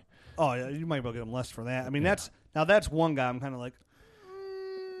probably. Oh, yeah, you might be able to get him less for that. I mean, that's one guy I'm kind of like.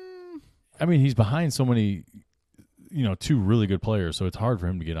 I mean, he's behind so many, two really good players, so it's hard for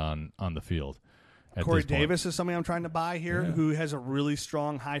him to get on the field. Corey Davis is somebody I'm trying to buy here who has a really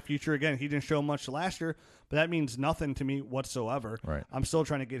strong high future. Again, he didn't show much last year, but that means nothing to me whatsoever. Right. I'm still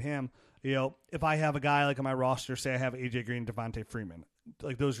trying to get him. If I have a guy like on my roster, say I have AJ Green, Devontae Freeman,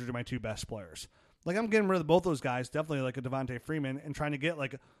 like those are my two best players. Like I'm getting rid of both those guys, definitely like a Devontae Freeman, and trying to get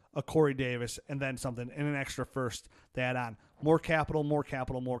like a Corey Davis and then something and an extra first to add on. More capital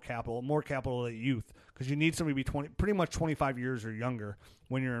at youth, because you need somebody to be pretty much 25 years or younger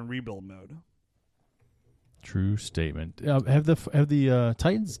when you're in rebuild mode. True statement. Have the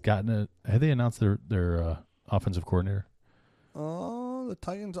Titans have they announced their offensive coordinator? The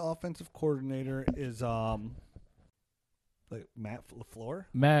Titans offensive coordinator is like Matt LaFleur.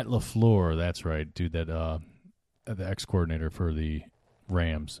 Matt LaFleur, that's right, dude. That the ex-coordinator for the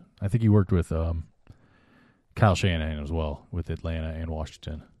Rams. I think he worked with Kyle Shanahan as well with Atlanta and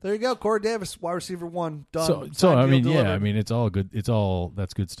Washington. There you go, Corey Davis, wide receiver 1, done. So I mean, delivered. Yeah, I mean, it's all good.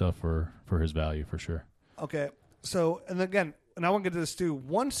 That's good stuff for his value for sure. Okay, so and again, and I want to get to this too.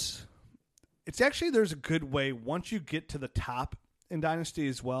 There's a good way once you get to the top in Dynasty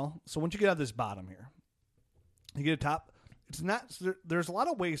as well. So once you get out of this bottom here, you get a top. It's not. There's a lot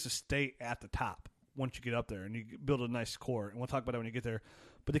of ways to stay at the top once you get up there and you build a nice core. And we'll talk about it when you get there.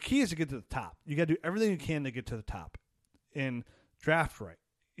 But the key is to get to the top. You got to do everything you can to get to the top, and draft right.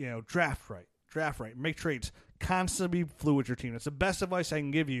 Draft right. Make trades. Constantly be fluid with your team. That's the best advice I can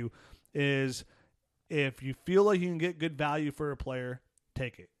give you. Is if you feel like you can get good value for a player,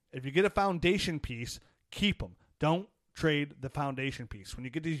 take it. If you get a foundation piece, keep them. Don't trade the foundation piece. When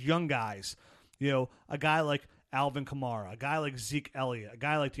you get these young guys, a guy like Alvin Kamara, a guy like Zeke Elliott, a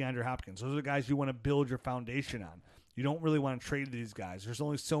guy like DeAndre Hopkins, those are the guys you want to build your foundation on. You don't really want to trade these guys. There's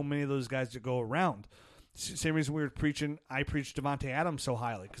only so many of those guys to go around. Same reason I preached Devontae Adams so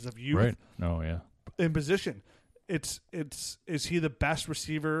highly, because of youth. Right. Oh, yeah. In position. Is he the best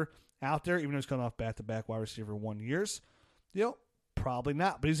receiver out there, even though he's coming off back-to-back wide receiver 1 years? Probably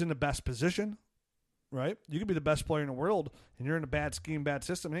not, but he's in the best position, right? You could be the best player in the world, and you're in a bad scheme, bad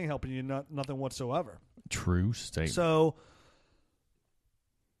system. It ain't helping you nothing whatsoever. True statement. So,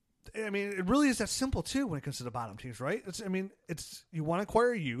 I mean, it really is that simple, too, when it comes to the bottom teams, right? It's you want to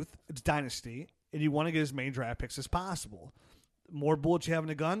acquire youth, it's Dynasty, and you want to get as many draft picks as possible. The more bullets you have in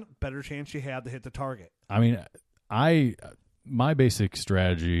the gun, better chance you have to hit the target. I mean, my basic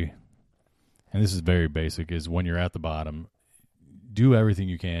strategy, and this is very basic, is when you're at the bottom, do everything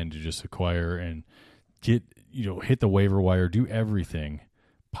you can to just acquire and get, hit the waiver wire, do everything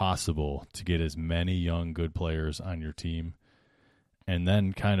possible to get as many young, good players on your team. And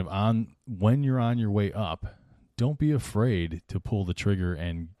then kind of when you're on your way up, don't be afraid to pull the trigger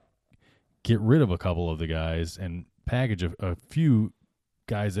and get rid of a couple of the guys and package a few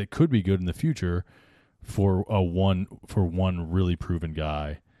guys that could be good in the future for one really proven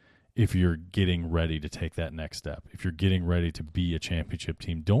guy. If you're getting ready to take that next step, if you're getting ready to be a championship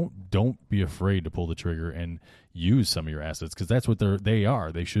team, don't be afraid to pull the trigger and use some of your assets, because that's what they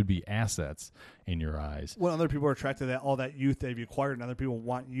are. They should be assets in your eyes. Well, other people are attracted to all that youth they've acquired, and other people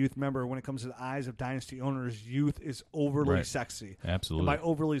want youth. Remember, when it comes to the eyes of Dynasty owners, youth is overly sexy. Absolutely. And by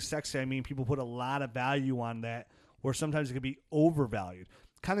overly sexy, I mean people put a lot of value on that, or sometimes it can be overvalued.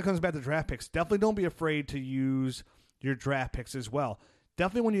 Kind of comes back to draft picks. Definitely don't be afraid to use your draft picks as well.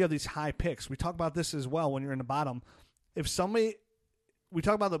 Definitely when you have these high picks. We talk about this as well when you're in the bottom. We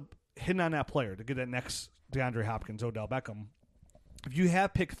talk about the hitting on that player to get that next DeAndre Hopkins, Odell Beckham. If you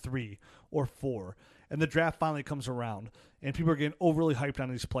have pick 3 or 4 and the draft finally comes around and people are getting overly hyped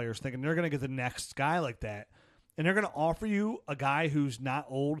on these players thinking they're going to get the next guy like that, and they're going to offer you a guy who's not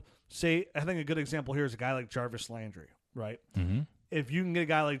old. Say, I think a good example here is a guy like Jarvis Landry, right? Mm-hmm. If you can get a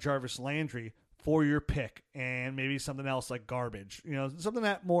guy like Jarvis Landry for your pick and maybe something else like garbage, something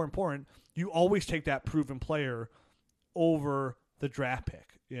that more important, you always take that proven player over the draft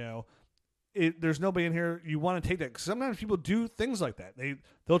pick. There's nobody in here you want to take that, because sometimes people do things like that.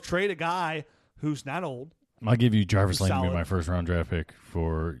 They'll trade a guy who's not old. I'll give you Jarvis Landry, my first round draft pick,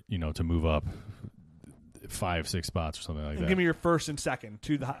 for to move up. 5-6 spots or something like and that. give me your first and second.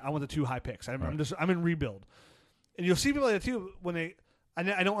 I want the 2 high picks. I'm in rebuild, and you'll see people like that too when they.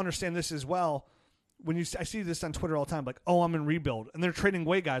 I don't understand this as well. I see this on Twitter all the time, like, oh, I'm in rebuild, and they're trading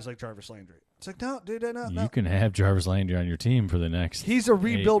away guys like Jarvis Landry. It's like, no, dude, no. You can have Jarvis Landry on your team for the next. He's a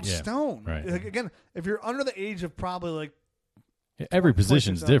rebuild stone. Right. Like, again, if you're under the age of probably like. Every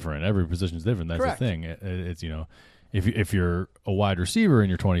position's different. Every position's different. That's Correct. the thing. It's if you're a wide receiver and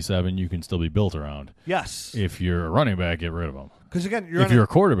you're 27, you can still be built around. Yes. If you're a running back, get rid of them. Because again, you're a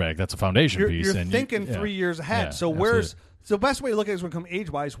quarterback, that's a foundation piece. You're and thinking 3 years ahead. Yeah, so the best way to look at it is when it comes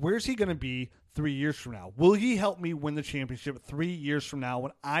age-wise, where's he going to be 3 years from now? Will he help me win the championship 3 years from now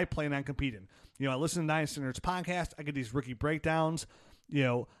when I plan on competing? I listen to Dynasty Nerds podcast. I get these rookie breakdowns.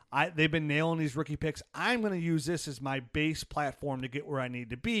 They've been nailing these rookie picks. I'm going to use this as my base platform to get where I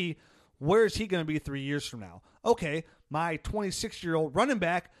need to be. Where is he going to be 3 years from now? Okay, my 26-year-old running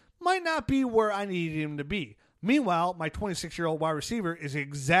back might not be where I need him to be. Meanwhile, my 26-year-old wide receiver is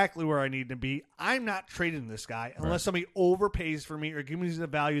exactly where I need to be. I'm not trading this guy unless somebody overpays for me or gives me the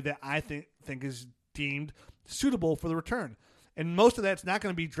value that I think is deemed suitable for the return. And most of that's not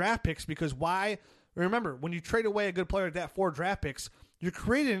going to be draft picks because why? Remember, when you trade away a good player like that for draft picks, you're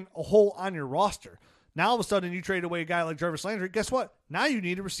creating a hole on your roster. Now all of a sudden you trade away a guy like Jarvis Landry. Guess what? Now you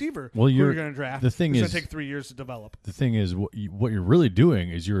need a receiver who you're going to draft. The thing is going to take 3 years to develop. The thing is, what you're really doing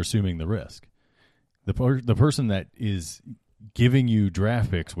is you're assuming the risk. The person that is giving you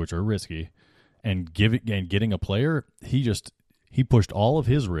draft picks, which are risky, and getting a player, he pushed all of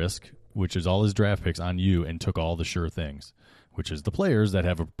his risk, which is all his draft picks, on you, and took all the sure things, which is the players that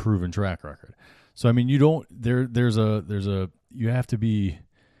have a proven track record. So I mean, you don't you have to be.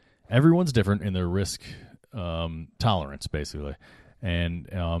 Everyone's different in their risk tolerance, basically, and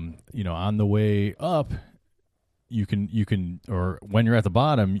on the way up. You can, or when you're at the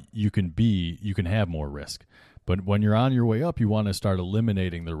bottom, you can have more risk. But when you're on your way up, you want to start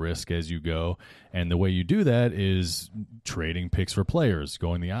eliminating the risk as you go. And the way you do that is trading picks for players,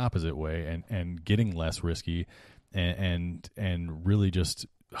 going the opposite way and getting less risky and really just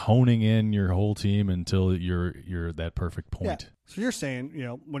honing in your whole team until you're that perfect point. Yeah. So you're saying,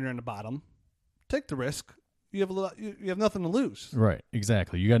 when you're in the bottom, take the risk. You have nothing to lose. Right,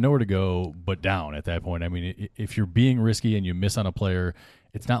 exactly. You got nowhere to go but down at that point. I mean, if you're being risky and you miss on a player,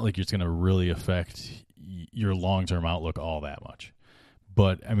 it's not like it's going to really affect your long-term outlook all that much.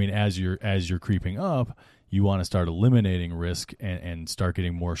 But I mean, as you're creeping up, you want to start eliminating risk and start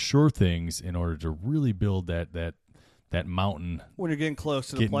getting more sure things in order to really build that mountain when you're getting close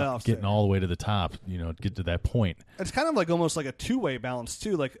to the playoffs, getting all the way to the top, get to that point. It's kind of like almost like a two-way balance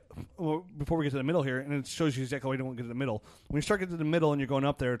too. Like before we get to the middle here, and it shows you exactly why you don't want to get to the middle. When you start getting to the middle and you're going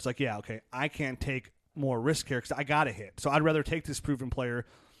up there, it's like, yeah, okay, I can't take more risk here because I got to hit. So I'd rather take this proven player,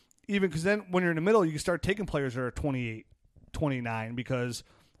 even because then when you're in the middle, you can start taking players that are 28, 29 because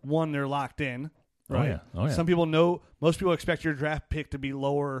one, they're locked in, right? Oh yeah. Some people most people expect your draft pick to be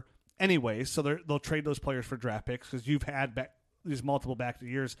lower anyways, so they'll trade those players for draft picks because you've had these multiple back-to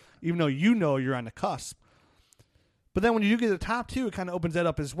years, even though you're on the cusp. But then when you get to the top two, it kind of opens that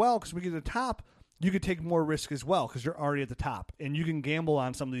up as well because when you get to the top, you could take more risk as well because you're already at the top. And you can gamble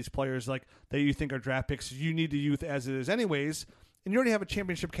on some of these players like that you think are draft picks. You need the youth as it is anyways, and you already have a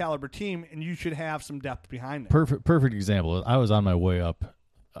championship caliber team, and you should have some depth behind them. Perfect example. I was on my way up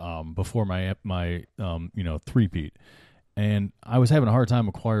before my three-peat. And I was having a hard time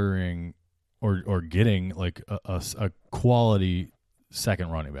acquiring or getting like a quality second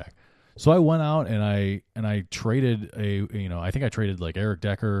running back. So I went out and I traded I think I traded like Eric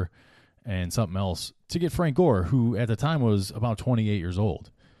Decker and something else to get Frank Gore, who at the time was about 28 years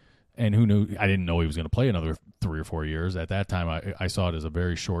old. And who knew? I didn't know he was going to play another 3 or 4 years. At that time, I saw it as a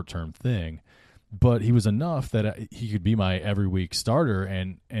very short-term thing. But he was enough that he could be my every week starter.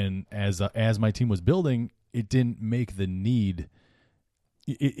 And as my team was building, it didn't make the need.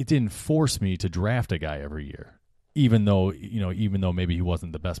 It didn't force me to draft a guy every year, even though maybe he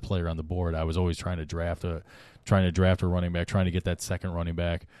wasn't the best player on the board. I was always trying to draft a running back, trying to get that second running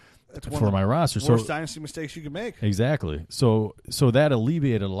back for my roster. Worst dynasty mistakes you could make. Exactly. So that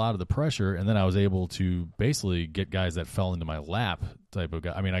alleviated a lot of the pressure, and then I was able to basically get guys that fell into my lap type of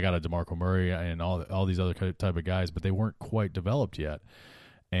guy. I mean, I got a DeMarco Murray and all these other type of guys, but they weren't quite developed yet.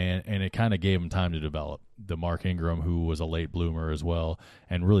 And it kind of gave him time to develop. The Mark Ingram, who was a late bloomer as well,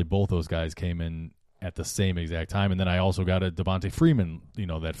 and really both those guys came in at the same exact time. And then I also got a Devontae Freeman,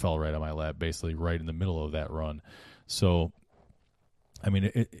 that fell right on my lap, basically right in the middle of that run. So, I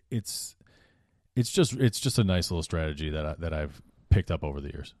mean, it's just a nice little strategy that I've picked up over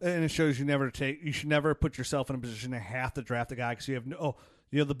the years. And it shows you should never put yourself in a position to have to draft a guy because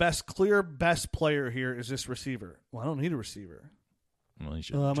The clear best player here is this receiver. Well, I don't need a receiver. Well, I'm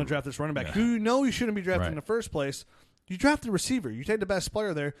going to draft this running back. Yeah. Who you know you shouldn't be drafting in Right. the first place. You draft the receiver. You take the best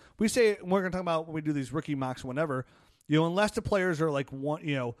player there. We say, we're going to talk about when we do these rookie mocks, whenever, unless the players are like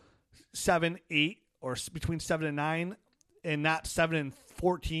 7, 8, or between 7 and 9, and not 7 and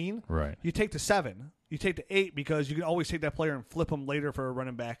 14. Right. You take the 7. You take the 8 because you can always take that player and flip them later for a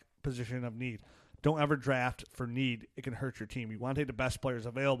running back position of need. Don't ever draft for need. It can hurt your team. You want to take the best players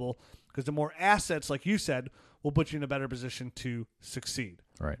available because the more assets, like you said, will put you in a better position to succeed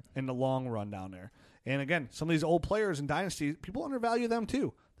Right. in the long run down there. And again, some of these old players in Dynasty, people undervalue them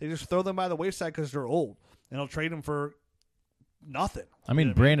too. They just throw them by the wayside because they're old, and they'll trade them for nothing. I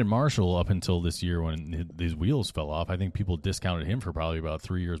mean, Brandon Marshall, up until this year when these wheels fell off, I think people discounted him for probably about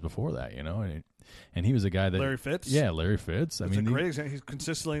 3 years before that, and he was a guy that Larry Fitz? Yeah, Larry Fitz. That's a great example. He's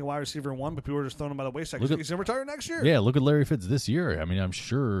consistently a wide receiver 1, but people are just throwing him by the wayside. He's going to retire next year. Yeah, look at Larry Fitz this year. I mean,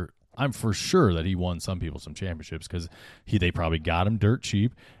 I'm for sure that he won some people some championships because they probably got him dirt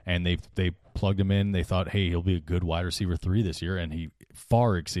cheap, and they plugged him in. They thought, hey, he'll be a good wide receiver 3 this year, and he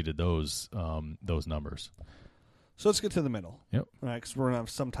far exceeded those numbers. So let's get to the middle. Yep. All right, because we're going to have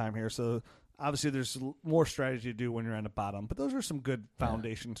some time here. So obviously there's more strategy to do when you're on the bottom, but those are some good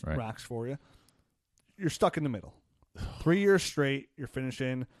foundation rocks for you. You're stuck in the middle. 3 years straight, you're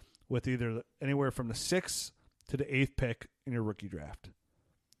finishing with either anywhere from the 6th to the 8th pick in your rookie draft.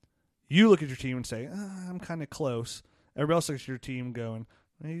 You look at your team and say, I'm kind of close. Everybody else looks at your team going,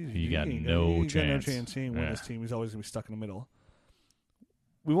 you got no chance. Got no chance. He ain't win this team. He's always going to be stuck in the middle.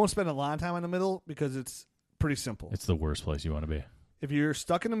 We won't spend a lot of time in the middle because it's pretty simple. It's the worst place you want to be. If you're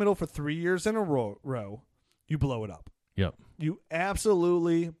stuck in the middle for 3 years in a row, you blow it up. Yep. You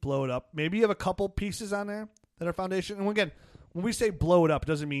absolutely blow it up. Maybe you have a couple pieces on there that are foundation. And again, when we say blow it up, it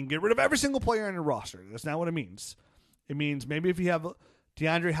doesn't mean get rid of every single player on your roster. That's not what it means. It means maybe if you have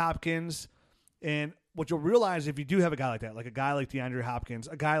DeAndre Hopkins, and what you'll realize if you do have a guy like DeAndre Hopkins,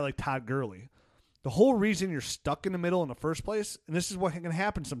 a guy like Todd Gurley, the whole reason you're stuck in the middle in the first place, and this is what can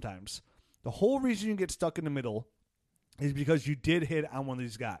happen sometimes, the whole reason you get stuck in the middle is because you did hit on one of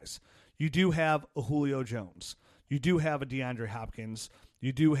these guys. You do have a Julio Jones. You do have a DeAndre Hopkins.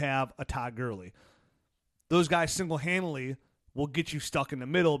 You do have a Todd Gurley. Those guys single-handedly will get you stuck in the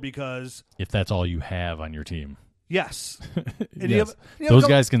middle because... if that's all you have on your team. Yes. And yes. Those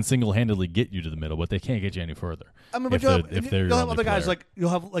guys can single-handedly get you to the middle, but they can't get you any further. I mean, but you'll have other guys you'll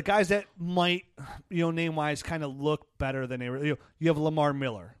have guys that might, name-wise kind of look better than they were. You have Lamar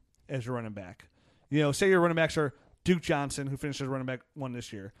Miller as your running back. Say your running backs are Duke Johnson, who finished as running back 1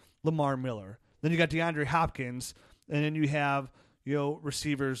 this year, Lamar Miller. Then you got DeAndre Hopkins, and then you have,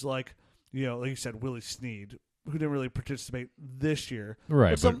 receivers like you said, Willie Snead, who didn't really participate this year.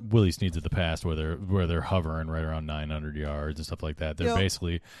 Right, but Willie Snead's at the past where they're hovering right around 900 yards and stuff like that. They're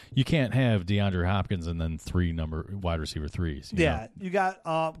basically, you can't have DeAndre Hopkins and then 3 wide receiver 3s. You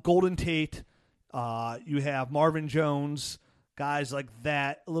got Golden Tate. You have Marvin Jones, guys like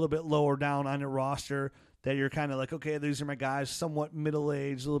that, a little bit lower down on your roster that you're kind of like, okay, these are my guys, somewhat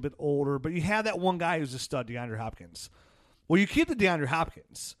middle-aged, a little bit older. But you have that one guy who's a stud, DeAndre Hopkins. Well, you keep the DeAndre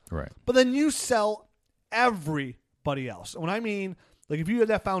Hopkins. Right. But then you sell everybody else. And when I mean, like if you have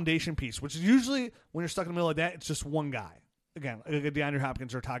that foundation piece, which is usually when you're stuck in the middle like that, it's just one guy. Again, like a DeAndre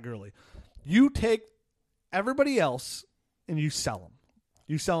Hopkins or Todd Gurley. You take everybody else and you sell them.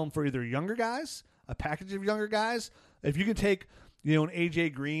 You sell them for either younger guys, a package of younger guys. If you can take, an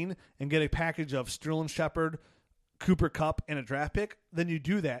AJ Green and get a package of Sterling Shepard, Cooper Kupp, and a draft pick, then you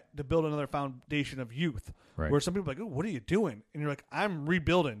do that to build another foundation of youth. Right. Where some people are like, "Ooh, what are you doing?" And you're like, "I'm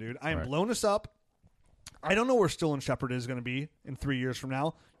rebuilding, dude. I am right. blowing this up. I don't know where Sterling Shepard is going to be in 3 years from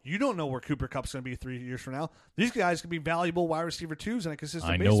now. You don't know where Cooper Kupp's going to be 3 years from now. These guys can be valuable wide receiver 2s on a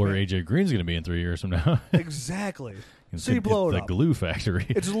consistent basis. I know where AJ Green's going to be in 3 years from now. Exactly. So you blow it up. The glue factory.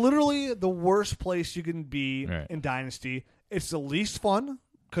 It's literally the worst place you can be in Dynasty. It's the least fun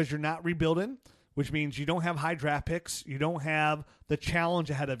because you're not rebuilding, which means you don't have high draft picks. You don't have the challenge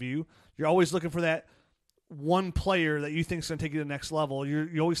ahead of you. You're always looking for that one player that you think is going to take you to the next level.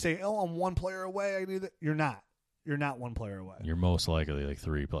 You always say, "Oh, I'm one player away. I need that." You're not. You're not one player away. You're most likely like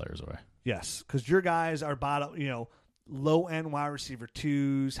 3 players away. Yes, because your guys are low-end wide receiver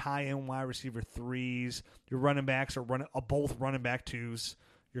 2s, high-end wide receiver 3s. Your running backs are both running back 2s.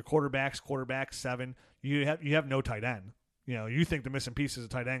 Your quarterback 7. You have no tight end. You think the missing piece is a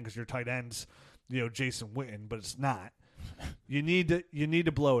tight end because your tight end's, Jason Witten, but it's not. You need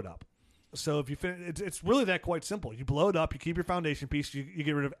to blow it up. So if you it's really that quite simple. You blow it up. You keep your foundation piece. You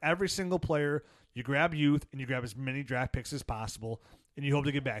get rid of every single player. You grab youth and you grab as many draft picks as possible, and you hope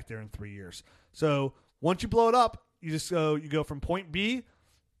to get back there in 3 years. So once you blow it up, you go from point B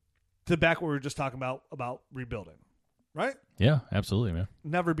to back what we were just talking about rebuilding, right? Yeah, absolutely, man.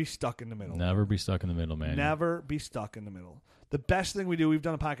 Never be stuck in the middle. Never be stuck in the middle, man. Never be stuck in the middle. The best thing we do, we've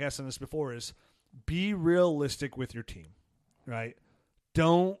done a podcast on this before, is be realistic with your team, right?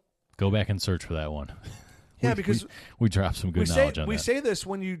 Don't go back and search for that one. Yeah, because we dropped some good knowledge on that. We say this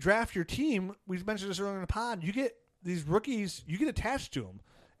when you draft your team. We mentioned this earlier in the pod. You get these rookies, you get attached to them,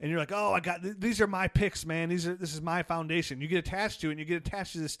 and you're like, "Oh, these are my picks, man. This is my foundation." You get attached to it, and you get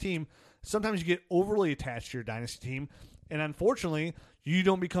attached to this team. Sometimes you get overly attached to your dynasty team, and unfortunately, you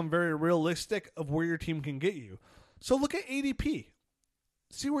don't become very realistic of where your team can get you. So look at ADP.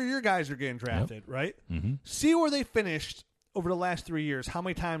 See where your guys are getting drafted, right? Mm-hmm. See where they finished over the last 3 years. How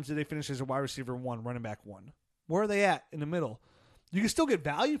many times did they finish as a wide receiver 1, running back 1? Where are they at in the middle? You can still get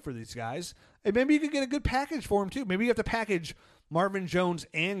value for these guys. And maybe you could get a good package for them, too. Maybe you have to package Marvin Jones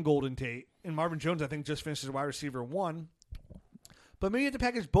and Golden Tate. And Marvin Jones, I think, just finished as a wide receiver 1. But maybe you have to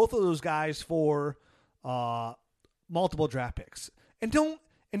package both of those guys for multiple draft picks. And don't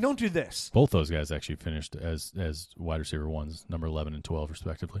do this. Both those guys actually finished as wide receiver 1s, number 11 and 12,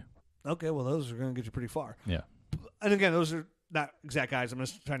 respectively. Okay, well, those are going to get you pretty far. Yeah. And again, those are not exact guys. I'm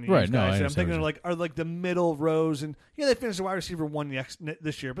just trying to use right, guys. No, I'm thinking are the middle rows, and they finished a wide receiver 1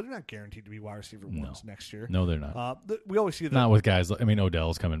 this year, but they're not guaranteed to be wide receiver 1s next year. No, they're not. We always see that. Not with guys. I mean,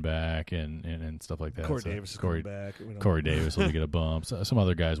 Odell's coming back and stuff like that. Corey Davis is coming back. Corey Davis will get a bump. Some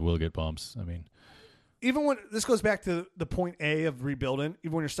other guys will get bumps. I mean, even when this goes back to the point A of rebuilding,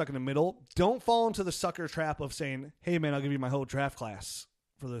 even when you're stuck in the middle, don't fall into the sucker trap of saying, "Hey, man, I'll give you my whole draft class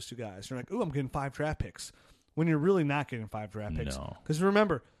for those 2 guys." You're like, "Ooh, I'm getting 5 draft picks." When you're really not getting 5 draft picks. Because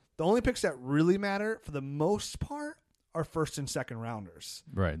remember, the only picks that really matter for the most part are first and second rounders.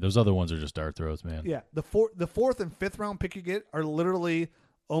 Right. Those other ones are just dart throws, man. Yeah. The 4th and 5th round pick you get are literally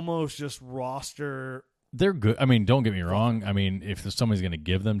almost just roster. They're good. I mean, don't get me wrong. I mean, if somebody's going to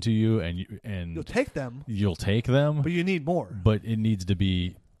give them to you and you'll take them. You'll take them. But you need more. But it needs to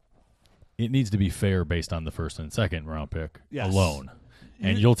be fair based on the first and second round pick alone.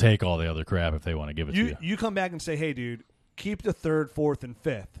 And you'll take all the other crap if they want to give it to you. You come back and say, "Hey, dude, keep the 3rd, 4th, and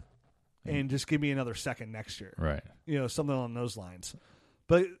 5th, and just give me another 2nd next year." Right. Something along those lines.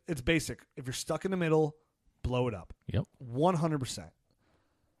 But it's basic. If you're stuck in the middle, blow it up. Yep. 100%.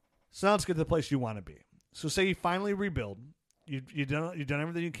 So now let's get to the place you want to be. So say you finally rebuild. You've done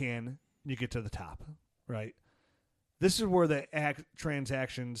everything you can. You get to the top, right? This is where the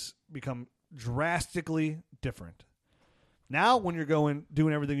transactions become drastically different. Now, when you're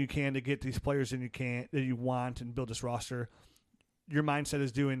doing everything you can to get these players that you want and build this roster, your mindset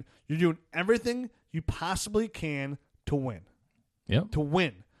is you're doing everything you possibly can to win. Yep. To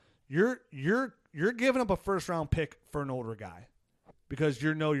win. You're giving up a 1st round pick for an older guy because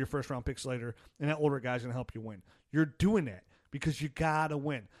your 1st round pick's later, and that older guy's going to help you win. You're doing that because you gotta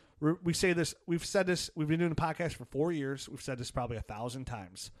win. We say this. We've said this. We've been doing a podcast for 4 years. We've said this probably 1,000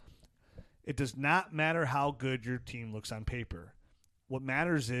 times. It does not matter how good your team looks on paper. What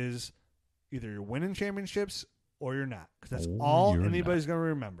matters is either you're winning championships or you're not. Because that's all anybody's going to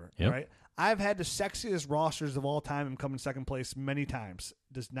remember. Yep. Right? I've had the sexiest rosters of all time and come in 2nd place many times.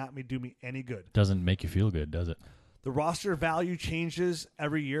 Does not do me any good. Doesn't make you feel good, does it? The roster value changes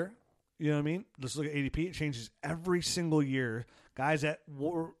every year. You know what I mean? Let's look at ADP. It changes every single year. Guys that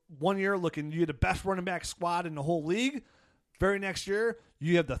were 1 year looking, you had the best running back squad in the whole league. Very next year,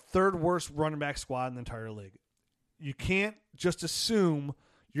 you have the 3rd worst running back squad in the entire league. You can't just assume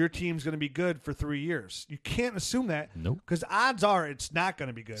your team's going to be good for 3 years. You can't assume that. Nope. Because odds are it's not going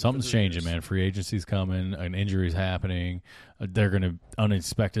to be good. Something's changing, man. Free agency's coming. An injury's happening. They're going to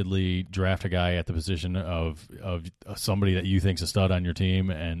unexpectedly draft a guy at the position of somebody that you think's a stud on your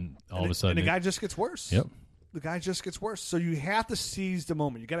team, and all of a sudden, the guy just gets worse. Yep. The guy just gets worse. So you have to seize the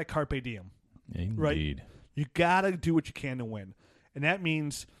moment. You got to carpe diem. Indeed. Right? You got to do what you can to win. And that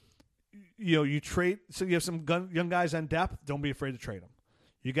means, you trade. So you have some young guys on depth. Don't be afraid to trade them.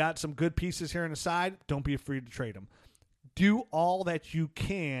 You got some good pieces here on the side. Don't be afraid to trade them. Do all that you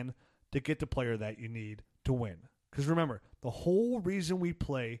can to get the player that you need to win. Because remember, the whole reason we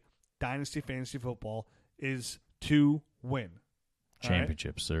play Dynasty Fantasy Football is to win.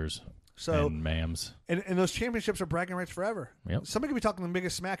 Championships, sirs. So, and ma'ams. And those championships are bragging rights forever. Yep. Somebody could be talking the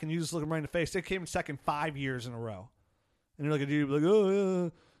biggest smack and you just look them right in the face. They came in 2nd 5 years in a row. And you're like, a dude, like,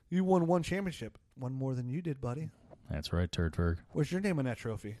 oh, you won 1 championship. One more than you did, buddy. That's right, Turtberg. Where's your name on that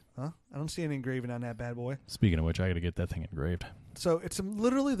trophy? Huh? I don't see any engraving on that bad boy. Speaking of which, I got to get that thing engraved. So it's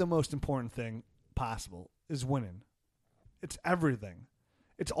literally the most important thing possible is winning. It's everything.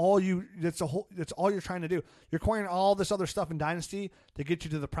 It's all It's all you're trying to do. You're acquiring all this other stuff in Dynasty to get you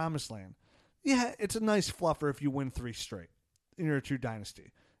to the promised land. Yeah, it's a nice fluffer if you win 3 straight and you're a true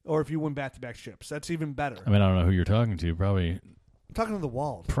Dynasty. or if you win back-to-back chips. That's even better. I mean, I don't know who you're talking to. Probably I'm talking to the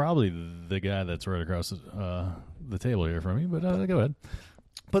Wald. Probably the guy that's right across the table here from me, but go ahead.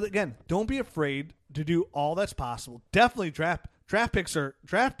 But again, don't be afraid to do all that's possible. Definitely draft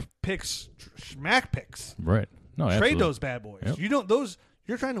picks, smack picks. Right. No, Trade absolutely. those bad boys. Yep.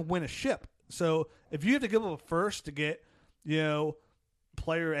 You're trying to win a ship. So if you have to give up a first to get,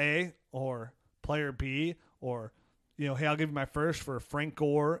 player A or player B, or hey, I'll give you my first for Frank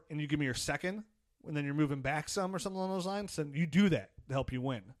Gore and you give me your second, and then you're moving back some or something along those lines, then you do that to help you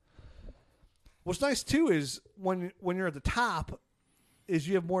win. What's nice too is when you're at the top is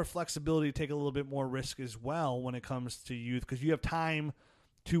you have more flexibility to take a little bit more risk as well when it comes to youth, because you have time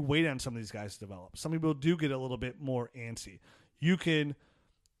to wait on some of these guys to develop. Some people do get a little bit more antsy. You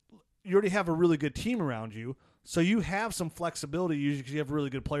already have a really good team around you, so you have some flexibility usually because you have really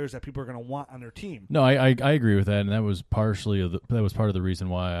good players that people are going to want on their team. No, I agree with that, and that was part of the reason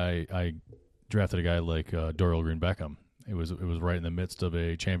why I drafted a guy like Dorial Green Beckham. It was right in the midst of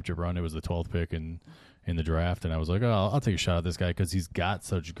a championship run. It was the 12th pick in the draft, and I was like, oh, I'll take a shot at this guy because he's got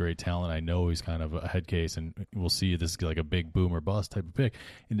such great talent. I know he's kind of a head case, and we'll see this is like a big boom or bust type of pick.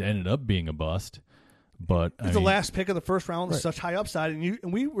 It ended up being a bust, but it's the last pick of the first round with right. such high upside,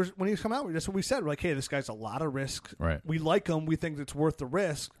 and we were when he was coming out, that's what we said. We're like, hey, this guy's a lot of risk. Right. We like him. We think it's worth the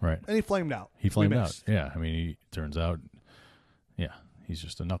risk. Right. And he flamed out. He flamed out. Yeah. I mean, he turns out, yeah, he's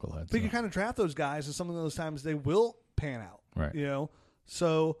just a knucklehead. But you kind of draft those guys, and some of those times they will pan out. Right.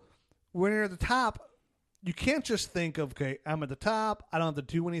 So when you're at the top, you can't just think of, okay, I'm at the top, I don't have to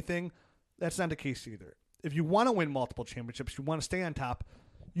do anything. That's not the case either. If you want to win multiple championships, you want to stay on top,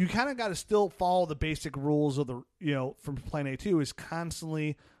 you kind of got to still follow the basic rules of the, from Plan A2 is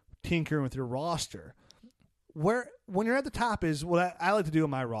constantly tinkering with your roster. When you're at the top is what I like to do in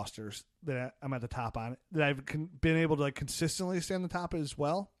my rosters that I'm at the top on, that I've been able to consistently stay on the top as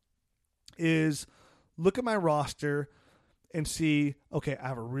well, is look at my roster and see, okay, I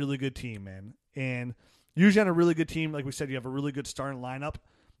have a really good team, man. And usually on a really good team, like we said, you have a really good starting lineup,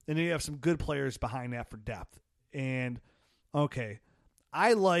 and then you have some good players behind that for depth. And, okay,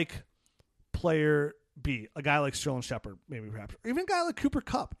 I like player B, a guy like Sterling Shepard, maybe perhaps, or even a guy like Cooper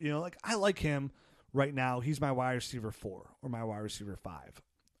Kupp. I like him right now. He's my wide receiver 4 or my wide receiver 5.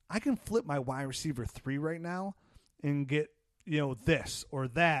 I can flip my wide receiver 3 right now and get, this or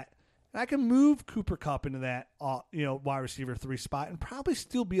that. And I can move Cooper Kupp into that, wide receiver 3 spot and probably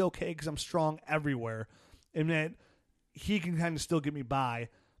still be okay because I'm strong everywhere, and that he can kind of still get me by.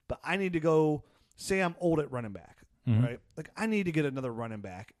 But I need to go. Say I'm old at running back, right? Like I need to get another running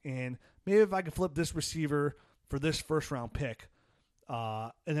back, and maybe if I can flip this receiver for this first round pick,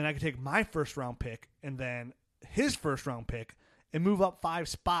 and then I can take my first round pick and then his first round pick and move up 5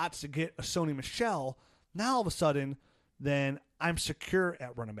 spots to get a Sony Michel. Now all of a sudden, then I'm secure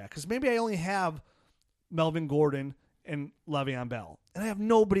at running back because maybe I only have Melvin Gordon and Le'Veon Bell, and I have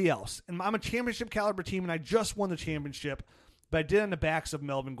nobody else. And I'm a championship caliber team, and I just won the championship, but I did on the backs of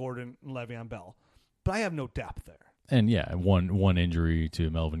Melvin Gordon and Le'Veon Bell. But I have no depth there. And yeah, one injury to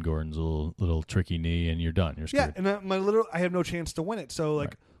Melvin Gordon's little tricky knee, and you're done. You're scared. Yeah, and I have no chance to win it. So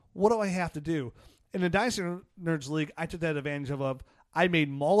right. What do I have to do? In the Dynasty Nerds League, I took that advantage of. I made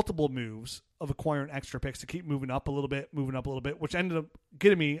multiple moves of acquiring extra picks to keep moving up a little bit, which ended up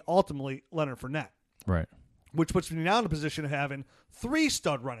getting me ultimately Leonard Fournette. Right. Which puts me now in a position of having 3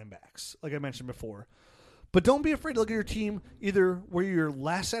 stud running backs, like I mentioned before. But don't be afraid to look at your team either where you're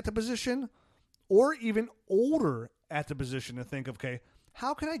less at the position or even older at the position and think, okay,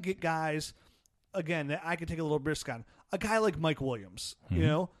 how can I get guys, again, that I can take a little risk on? A guy like Mike Williams,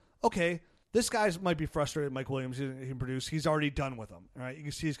 okay, this guy might be frustrated. Mike Williams, he can produce. He's already done with him. All right, you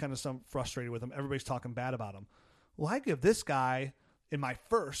can see he's kind of frustrated with him. Everybody's talking bad about him. Well, I give this guy in my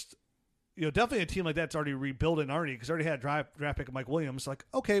first, definitely a team like that's already rebuilding already because I already had a draft pick of Mike Williams. Like,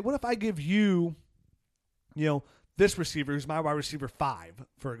 okay, what if I give you, this receiver who's my wide receiver 5,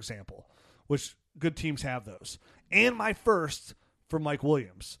 for example, which good teams have those, and my first for Mike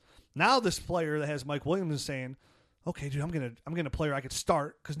Williams. Now this player that has Mike Williams is saying, okay, dude, I'm gonna player I could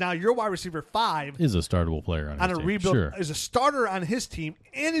start because now your wide receiver 5 is a startable player on his a team. rebuild Sure. is a starter on his team,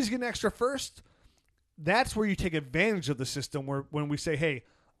 and he's getting extra first. That's where you take advantage of the system. Where when we say, hey,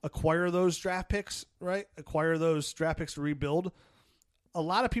 acquire those draft picks, right? Acquire those draft picks to rebuild. A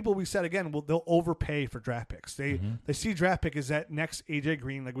lot of people, we said again, they'll overpay for draft picks. They see draft pick as that next AJ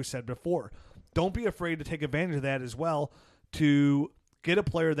Green, like we said before. Don't be afraid to take advantage of that as well to get a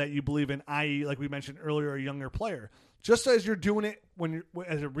player that you believe in, i.e., like we mentioned earlier, a younger player. Just as you're doing it when you're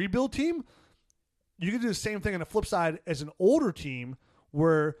as a rebuild team, you can do the same thing on the flip side as an older team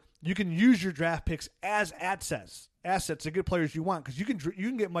where you can use your draft picks as assets assets to get players you want, because you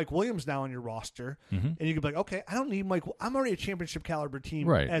can get Mike Williams now on your roster, and you can be like, okay, I don't need Mike. I'm already a championship caliber team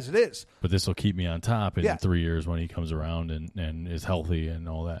as it is. But this will keep me on top in 3 years when he comes around and is healthy and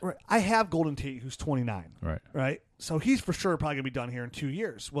all that. Right. I have Golden Tate, who's 29. Right. So he's for sure probably going to be done here in 2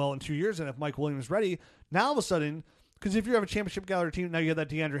 years. Well, in 2 years, and if Mike Williams is ready, now all of a sudden, because if you have a championship caliber team, now you have that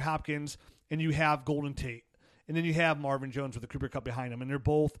DeAndre Hopkins, and you have Golden Tate, and then you have Marvin Jones with the Cooper Cup behind him, and they're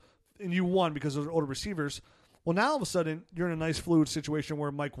both, and you won because those are older receivers. Well, now all of a sudden, you're in a nice fluid situation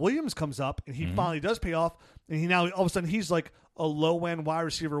where Mike Williams comes up, and he finally does pay off, and he now, all of a sudden, he's like a low-end wide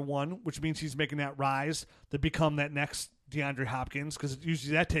receiver 1, which means he's making that rise to become that next DeAndre Hopkins, because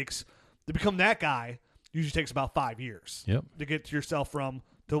usually to become that guy, usually takes about 5 years to get to yourself from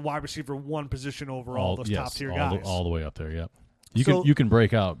the wide receiver 1 position overall, those top-tier guys. All the way up there, You can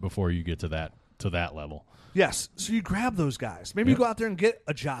break out before you get to that level. Yes, so you grab those guys. Maybe you go out there and get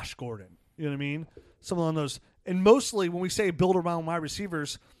a Josh Gordon. You know what I mean? Someone on those. And mostly when we say build around wide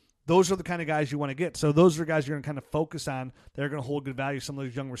receivers, those are the kind of guys you want to get. So those are guys you're going to kind of focus on that are going to hold good value, some of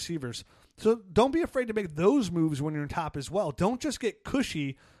those young receivers. So don't be afraid to make those moves when you're in top as well. Don't just get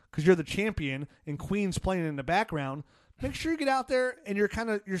cushy because you're the champion and Queen's playing in the background. Make sure you get out there and you're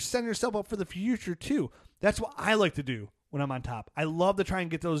setting yourself up for the future too. That's what I like to do when I'm on top. I love to try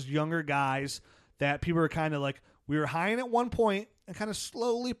and get those younger guys that people are kind of like, we were high in at one point and kind of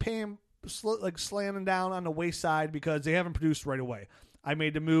slowly paying, like slamming down on the wayside because they haven't produced right away. I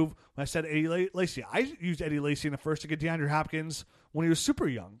made the move when I said Eddie Lacy. I used Eddie Lacy in the first to get DeAndre Hopkins when he was super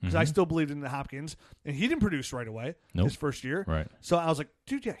young because I still believed in the Hopkins, and he didn't produce right away his first year. Right. So I was like,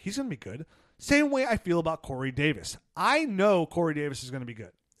 dude, yeah, he's going to be good. Same way I feel about Corey Davis. I know Corey Davis is going to be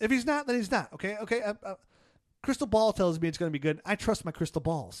good. If he's not, then he's not. Okay. Crystal ball tells me it's going to be good. I trust my crystal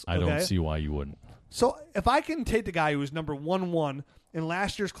balls. I don't see why you wouldn't. So if I can take the guy who was number 1-1 in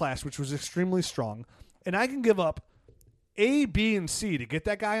last year's class, which was extremely strong, and I can give up A, B, and C to get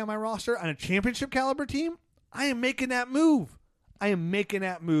that guy on my roster on a championship caliber team, I am making that move. I am making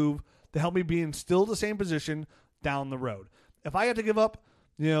that move to help me be in still the same position down the road. If I have to give up,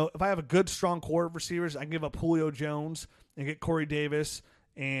 if I have a good, strong core of receivers, I can give up Julio Jones and get Corey Davis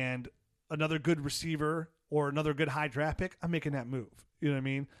and another good receiver or another good high draft pick, I'm making that move. You know what I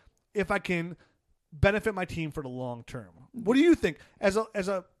mean? If I can benefit my team for the long term. What do you think as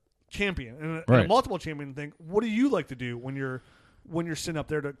a champion and a multiple champion thing? What do you like to do when you're sitting up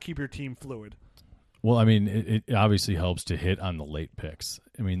there to keep your team fluid? Well, I mean, it obviously helps to hit on the late picks.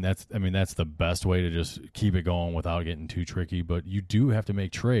 That's the best way to just keep it going without getting too tricky. But you do have to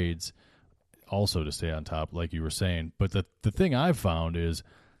make trades also to stay on top, like you were saying. But the thing I've found is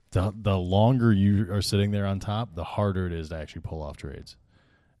the longer you are sitting there on top, the harder it is to actually pull off trades.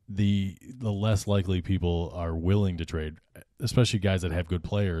 The less likely people are willing to trade, especially guys that have good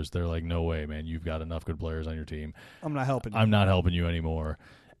players. They're like, no way, man, you've got enough good players on your team. I'm not helping you. I'm not helping you anymore.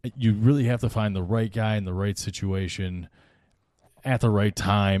 You really have to find the right guy in the right situation at the right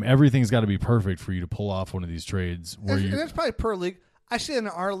time. Everything's got to be perfect for you to pull off one of these trades. And that's probably per league. I say in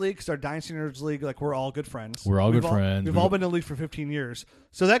our league, because our Dynasty Nerds league, like we're all good friends. We're all good friends. We've all been in the league for 15 years.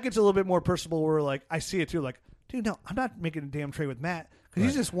 So that gets a little bit more personal where like I see it too. Like, dude, no, I'm not making a damn trade with Matt because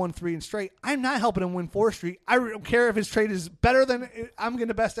he's just won 3 in straight. I'm not helping him win 4 straight. I don't care if his trade is better than I'm getting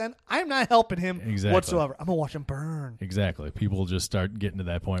the best end. I'm not helping him whatsoever. I'm going to watch him burn. Exactly. People just start getting to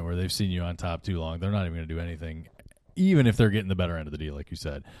that point where they've seen you on top too long. They're not even going to do anything, even if they're getting the better end of the deal, like you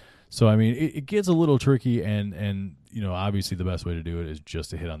said. So, I mean, it gets a little tricky, and obviously the best way to do it is just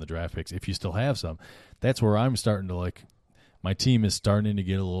to hit on the draft picks if you still have some. That's where I'm starting to, like, my team is starting to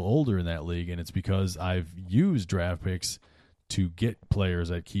get a little older in that league, and it's because I've used draft picks to get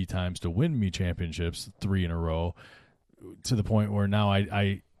players at key times to win me championships 3 in a row to the point where now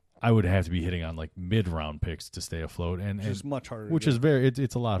I would have to be hitting on, like, mid-round picks to stay afloat. Which is much harder to do.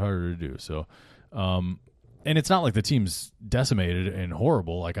 It's a lot harder to do, so... And it's not like the team's decimated and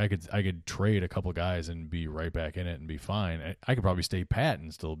horrible. Like I could trade a couple guys and be right back in it and be fine. I could probably stay pat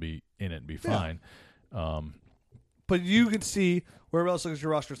and still be in it and be fine. But you can see wherever else looks at your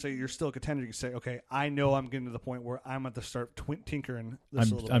roster, say you're still a contender. You can say, okay, I know I'm getting to the point where I'm at the start tinkering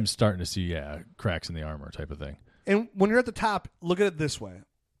this a little bit. I'm starting to see cracks in the armor type of thing. And when you're at the top, look at it this way.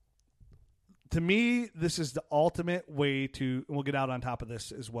 To me, this is the ultimate way to, and we'll get out on top of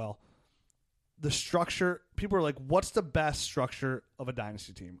this as well. The structure, people are like, what's the best structure of a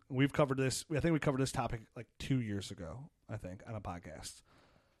dynasty team? We've covered this. I think we covered this topic like 2 years ago, I think, on a podcast.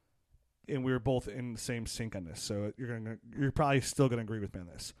 And we were both in the same sync on this. So you're probably still going to agree with me on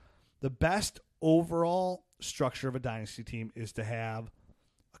this. The best overall structure of a dynasty team is to have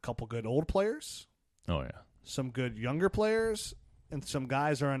a couple good old players. Oh, yeah. Some good younger players and some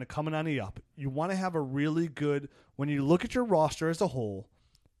guys are coming on the up. You want to have a really good, when you look at your roster as a whole,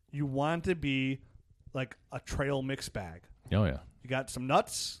 you want to be like a trail mix bag. Oh, yeah. You got some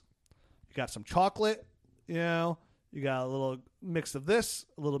nuts, you got some chocolate, you got a little mix of this,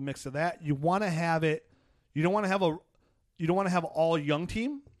 a little mix of that. You want to have it. You don't want to have all young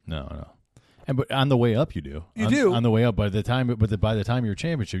team. No. But on the way up, you do. You do on the way up. By the time you're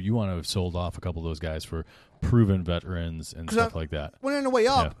championship, you want to have sold off a couple of those guys for proven veterans and stuff like that. When you're on the way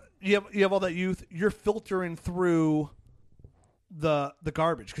up, you have all that youth. You're filtering through the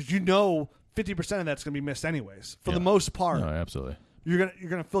garbage because 50% of that's going to be missed anyways. For the most part, no, absolutely. You're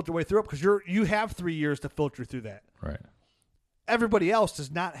gonna filter your way through it because you have 3 years to filter through that. Right. Everybody else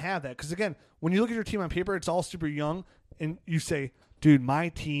does not have that because again, when you look at your team on paper, it's all super young, and you say, dude, my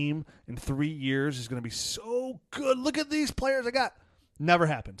team in 3 years is going to be so good. Look at these players I got. Never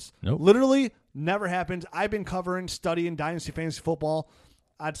happens. Nope. Literally never happens. I've been studying Dynasty Fantasy Football,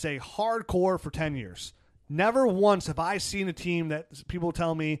 I'd say hardcore for 10 years. Never once have I seen a team that people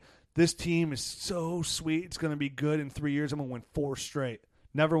tell me, this team is so sweet, it's going to be good in 3 years, I'm going to win 4 straight.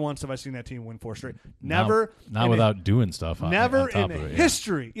 Never once have I seen that team win 4 straight. Never. Not without doing stuff. Never on top in of it,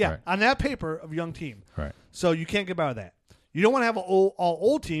 history. Yeah, right. on that paper of young team. Right. So you can't get by with that. You don't want to have an all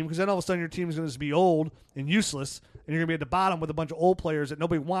old team because then all of a sudden your team is going to be old and useless, and you're going to be at the bottom with a bunch of old players that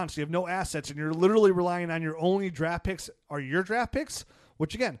nobody wants. You have no assets, and you're literally relying on your only draft picks are your draft picks,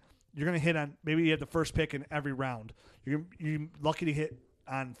 which, again, you're going to hit on. Maybe you have the first pick in every round. You're lucky to hit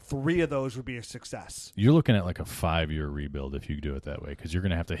on 3 of those would be a success. You're looking at like a 5-year rebuild if you do it that way because you're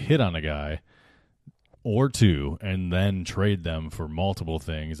going to have to hit on a guy or 2 and then trade them for multiple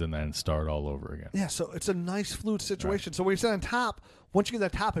things and then start all over again. Yeah, so it's a nice fluid situation. Right. So when you sit on top, once you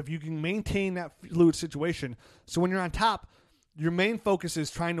get that top, if you can maintain that fluid situation, so when you're on top, your main focus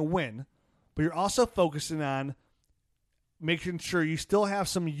is trying to win, but you're also focusing on making sure you still have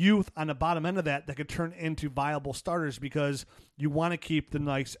some youth on the bottom end of that could turn into viable starters because you want to keep the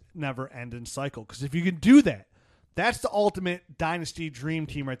nice never-ending cycle. Because if you can do that, that's the ultimate dynasty dream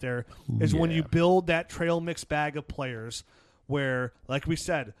team right there, is when you build that trail mix bag of players where, like we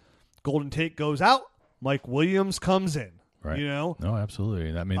said, Golden Tate goes out, Mike Williams comes in. Right. No,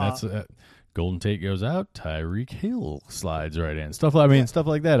 absolutely. I mean, that's Golden Tate goes out, Tyreek Hill slides right in. Stuff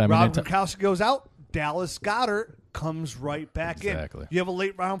like that. Rob Gronkowski goes out, Dallas Goedert comes right back in. Exactly. You have a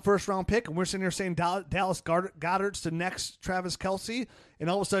late first round pick, and we're sitting here saying Dallas Goedert's the next Travis Kelce, and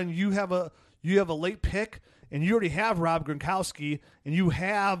all of a sudden you have a late pick, and you already have Rob Gronkowski, and you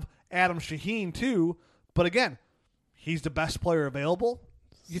have Adam Shaheen too. But again, he's the best player available.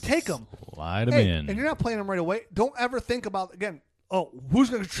 You take him. Slide him in. And you're not playing him right away. Don't ever think about, again, who's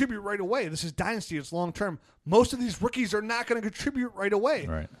going to contribute right away? This is Dynasty. It's long term. Most of these rookies are not going to contribute right away.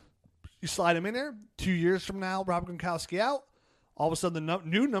 Right. You slide him in there. 2 years from now, Rob Gronkowski out. All of a sudden, the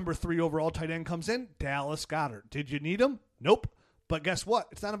new number 3 overall tight end comes in, Dallas Goedert. Did you need him? Nope. But guess what?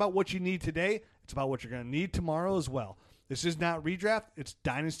 It's not about what you need today. It's about what you're going to need tomorrow as well. This is not redraft. It's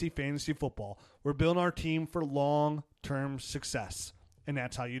Dynasty Fantasy Football. We're building our team for long-term success, and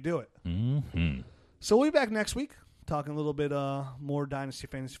that's how you do it. Mm-hmm. So we'll be back next week talking a little bit more Dynasty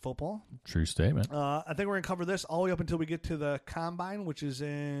Fantasy Football. True statement. I think we're going to cover this all the way up until we get to the Combine, which is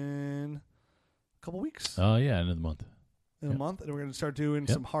in a couple weeks. Oh, yeah, end of the month. In a month, and we're going to start doing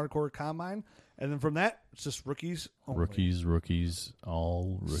some hardcore Combine. And then from that, it's just rookies only. Rookies,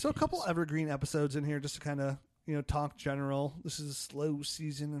 all rookies. So a couple evergreen episodes in here just to kind of, talk general. This is a slow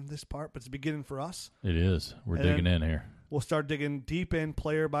season in this part, but it's the beginning for us. It is. We're digging in here. We'll start digging deep in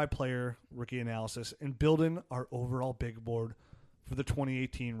player by player rookie analysis and building our overall big board for the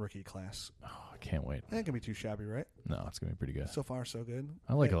 2018 rookie class. Oh, I can't wait. That ain't going to be too shabby, right? No, it's going to be pretty good. So far, so good.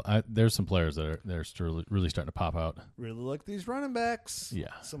 I like it. There's some players that are really starting to pop out. Really like these running backs. Yeah.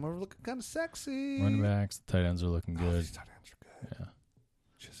 Some are looking kind of sexy. Running backs, the tight ends are looking good. These tight ends are good. Yeah.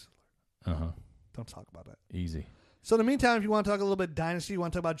 Just Uh-huh. don't talk about that. Easy. So in the meantime, if you want to talk a little bit Dynasty, you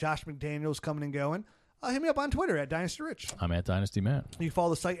want to talk about Josh McDaniels coming and going, hit me up on Twitter at DynastyRich. I'm at Dynasty Matt. You can follow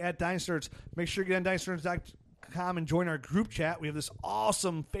the site at DynastyNerds. Make sure you get on DynastyNerds.com and join our group chat. We have this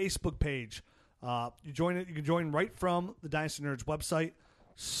awesome Facebook page. You can join right from the Dynasty Nerds website.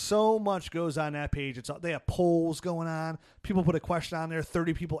 So much goes on that page. They have polls going on. People put a question on there.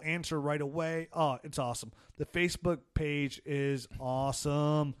 30 people answer right away. Oh, it's awesome. The Facebook page is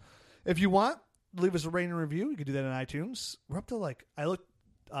awesome. If you want, leave us a rating and review. You can do that on iTunes. We're up to I looked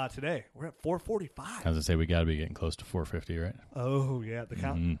today. We're at 445. I was going to say, we got to be getting close to 450, right? Oh, yeah. The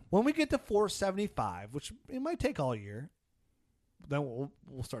count. Mm-hmm. When we get to 475, which it might take all year, then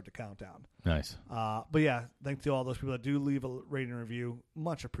we'll start the countdown. Nice. But yeah, thanks to all those people that do leave a rating and review.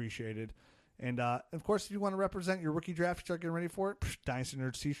 Much appreciated. And, of course, if you want to represent your rookie draft, start getting ready for it, Dynasty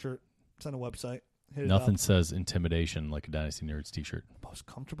Nerds t-shirt. It's on the website. Hit Nothing says intimidation like a Dynasty Nerds t-shirt. Most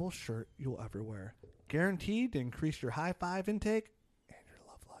comfortable shirt you'll ever wear. Guaranteed to increase your high five intake and your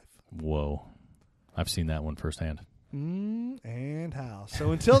love life. Whoa. I've seen that one firsthand. And how.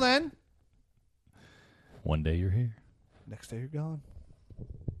 So until then. One day you're here. Next day you're gone.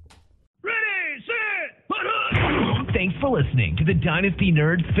 Ready, set, put up! Thanks for listening to the Dynasty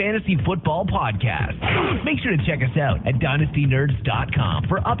Nerds Fantasy Football Podcast. Make sure to check us out at dynastynerds.com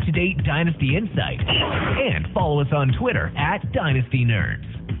for up-to-date Dynasty insight. And follow us on Twitter at Dynasty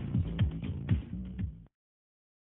Nerds.